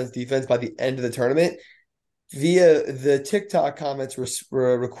KenPom offense, defense by the end of the tournament. Via the TikTok comments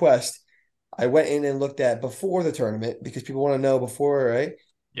request, I went in and looked at before the tournament because people want to know before, right?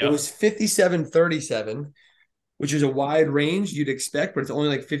 Yep. It was 57-37, which is a wide range you'd expect, but it's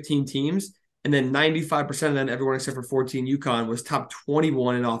only 15 teams. And then 95% of them, everyone except for 14, UConn, was top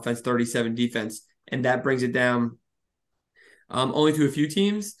 21 in offense, 37 defense. And that brings it down only to a few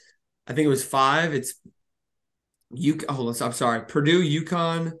teams. I think it was 5. It's I'm sorry. Purdue,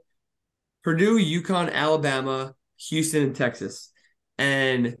 UConn, Alabama, Houston, and Texas.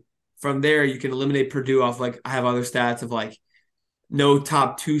 And from there, you can eliminate Purdue off, I have other stats of no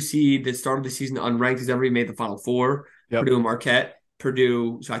top 2 seed that started the season unranked has ever made the Final Four. Yep. Purdue and Marquette.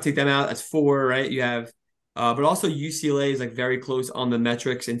 So I take them out. That's 4, right? You have, but also UCLA is very close on the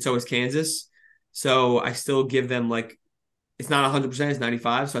metrics, and so is Kansas. So I still give them it's not 100%, it's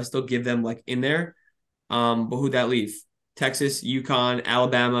 95. So I still give them in there. But who'd that leave? Texas, UConn,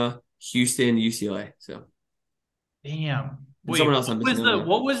 Alabama, Houston, UCLA. So, damn. Wait, someone else.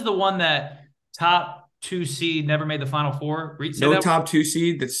 What was the one that top 2 seed never made the Final Four? No top 2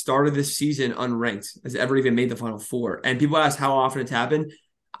 seed that started this season unranked has ever even made the Final Four. And people ask how often it's happened.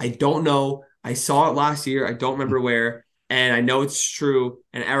 I don't know. I saw it last year. I don't remember where. And I know it's true.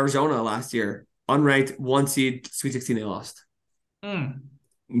 And Arizona last year, unranked 1 seed, Sweet 16, they lost.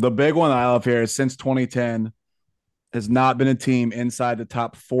 The big one I love here is since 2010 has not been a team inside the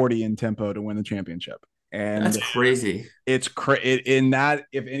top 40 in tempo to win the championship. And that's crazy. It's in that,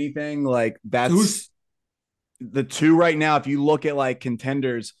 if anything, that's the 2 right now. If you look at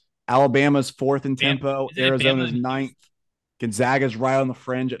contenders, Alabama's 4th in tempo, Arizona's 9th, Gonzaga's right on the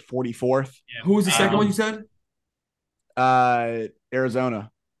fringe at 44th. Yeah. Who was the second one you said? Arizona.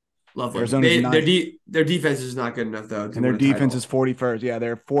 Lovely. Their defense is not good enough though. And their defense is 41st. Yeah,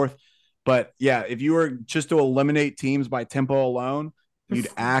 they're 4th. But yeah, if you were just to eliminate teams by tempo alone, you'd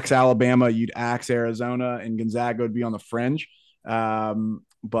axe Alabama, you'd axe Arizona, and Gonzaga would be on the fringe.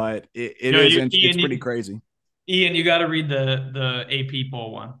 But it's pretty crazy. Ian, you got to read the AP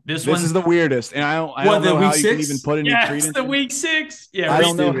poll one. This is the weirdest, and I don't know how you can even put any credence. It's the week 6. Yeah, I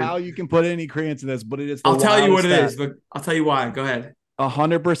don't know how you can put any credence in this, but it is. I'll tell you what it is, but I'll tell you why. Go ahead.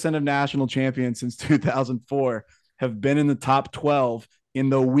 100% of national champions since 2004 have been in the top 12 in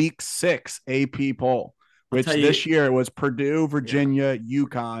the week 6 AP poll, which this year was Purdue, Virginia,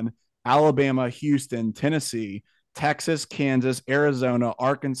 UConn, Alabama, Houston, Tennessee, Texas, Kansas, Arizona,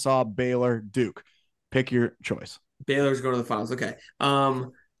 Arkansas, Baylor, Duke. Pick your choice. Baylor's going to the finals. Okay.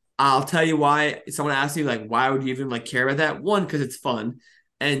 I'll tell you why. Someone asked me, why would you even care about that? 1, because it's fun.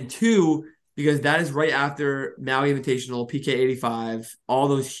 And 2, because that is right after Maui Invitational, PK 85, all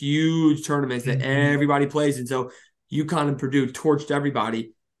those huge tournaments that everybody plays. And so UConn and Purdue torched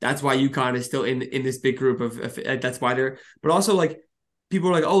everybody. That's why UConn is still in this big group of that's why they're, but also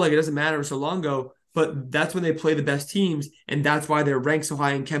people are it doesn't matter so long ago, but that's when they play the best teams. And that's why they're ranked so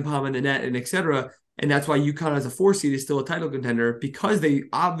high in KenPom and the net and et cetera. And that's why UConn as a 4 seed is still a title contender, because they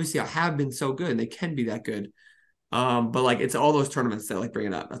obviously have been so good and they can be that good. But it's all those tournaments that bring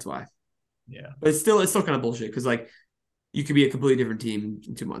it up. That's why. Yeah. But it's still kind of bullshit because you could be a completely different team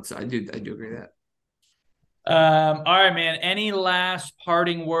in 2 months. So I do agree with that. All right, man. Any last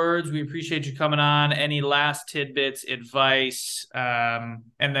parting words? We appreciate you coming on. Any last tidbits, advice? And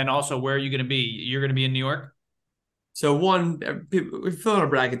then also, where are you going to be? You're going to be in New York? So one, we're filling a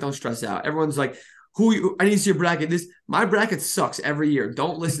bracket. Don't stress out. Everyone's like, I need to see your bracket. My bracket sucks every year.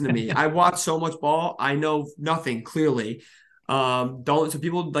 Don't listen to me. I watch so much ball. I know nothing clearly. So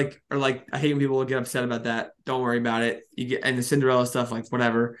people are like, I hate when people get upset about that. Don't worry about it. And the Cinderella stuff, like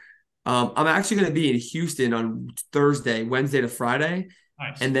whatever. I'm actually going to be in Houston on Wednesday to Friday.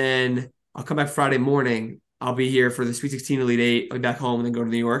 Nice. And then I'll come back Friday morning. I'll be here for the Sweet 16 Elite 8. I'll be back home and then go to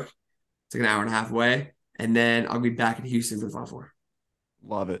New York. It's like an hour and a half away. And then I'll be back in Houston for the Final Four.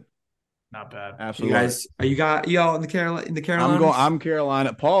 Love it. Not bad. Absolutely. You guys, you all in the Carolinas? I'm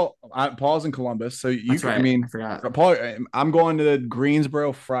Carolina. Paul's in Columbus. So That's right. I forgot. Paul, I'm going to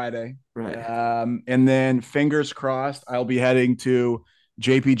Greensboro Friday. Right. And then fingers crossed, I'll be heading to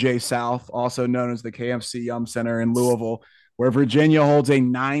JPJ South, also known as the KFC Yum Center in Louisville, where Virginia holds a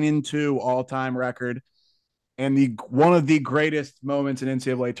 9-2 all-time record and one of the greatest moments in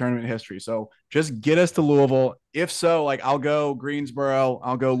NCAA tournament history. So just get us to Louisville. If so, I'll go Greensboro,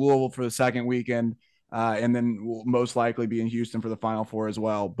 I'll go Louisville for the second weekend, and then we'll most likely be in Houston for the Final Four as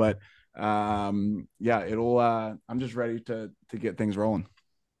well. But I'm just ready to get things rolling.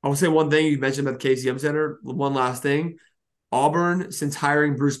 I will say one thing you mentioned about the KCM Center. One last thing. Auburn, since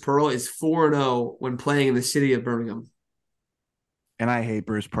hiring Bruce Pearl, is 4-0 when playing in the city of Birmingham. And I hate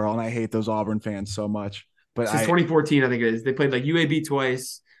Bruce Pearl, and I hate those Auburn fans so much. But since 2014, I think it is. They played UAB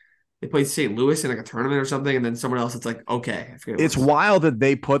twice. They played St. Louis in a tournament or something, and then someone else. It's okay. It's wild that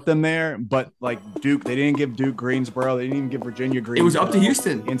they put them there, but Duke, they didn't give Duke Greensboro. They didn't even give Virginia Greensboro. It was up to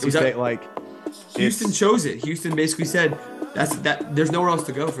Houston. NC State, Houston chose it. Houston basically said that there's nowhere else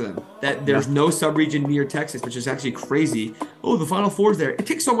to go for them. That there's no sub-region near Texas, which is actually crazy. Oh, the Final Four's there. It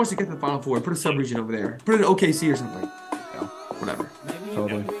takes so much to get to the Final Four. Put a sub-region over there. Put it in OKC or something. Whatever.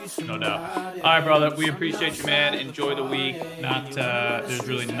 Totally. No doubt. All right, brother. We appreciate you, man. Enjoy the week. There's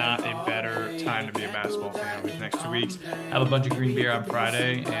really not a better time to be a basketball fan these next 2 weeks. Have a bunch of green beer on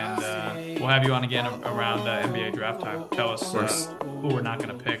Friday, and we'll have you on again around NBA draft time. Tell us who we're not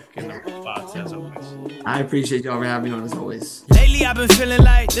going to pick in the spots as always. I appreciate y'all for having me on as always. Lately, I've been feeling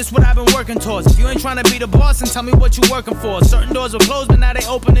like this what I've been working towards. If you ain't trying to be the boss, then tell me what you working for. Certain doors were closed, but now they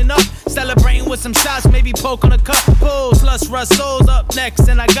opening up. Celebrating with some shots, maybe poke on a cup. Pulls, lust, rust, souls up next,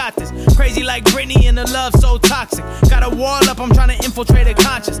 and I got this. Crazy like Britney and the love so toxic. Got a wall up, I'm trying to infiltrate a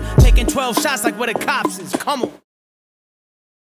conscience. Taking 12 shots like where the cops is. Come on.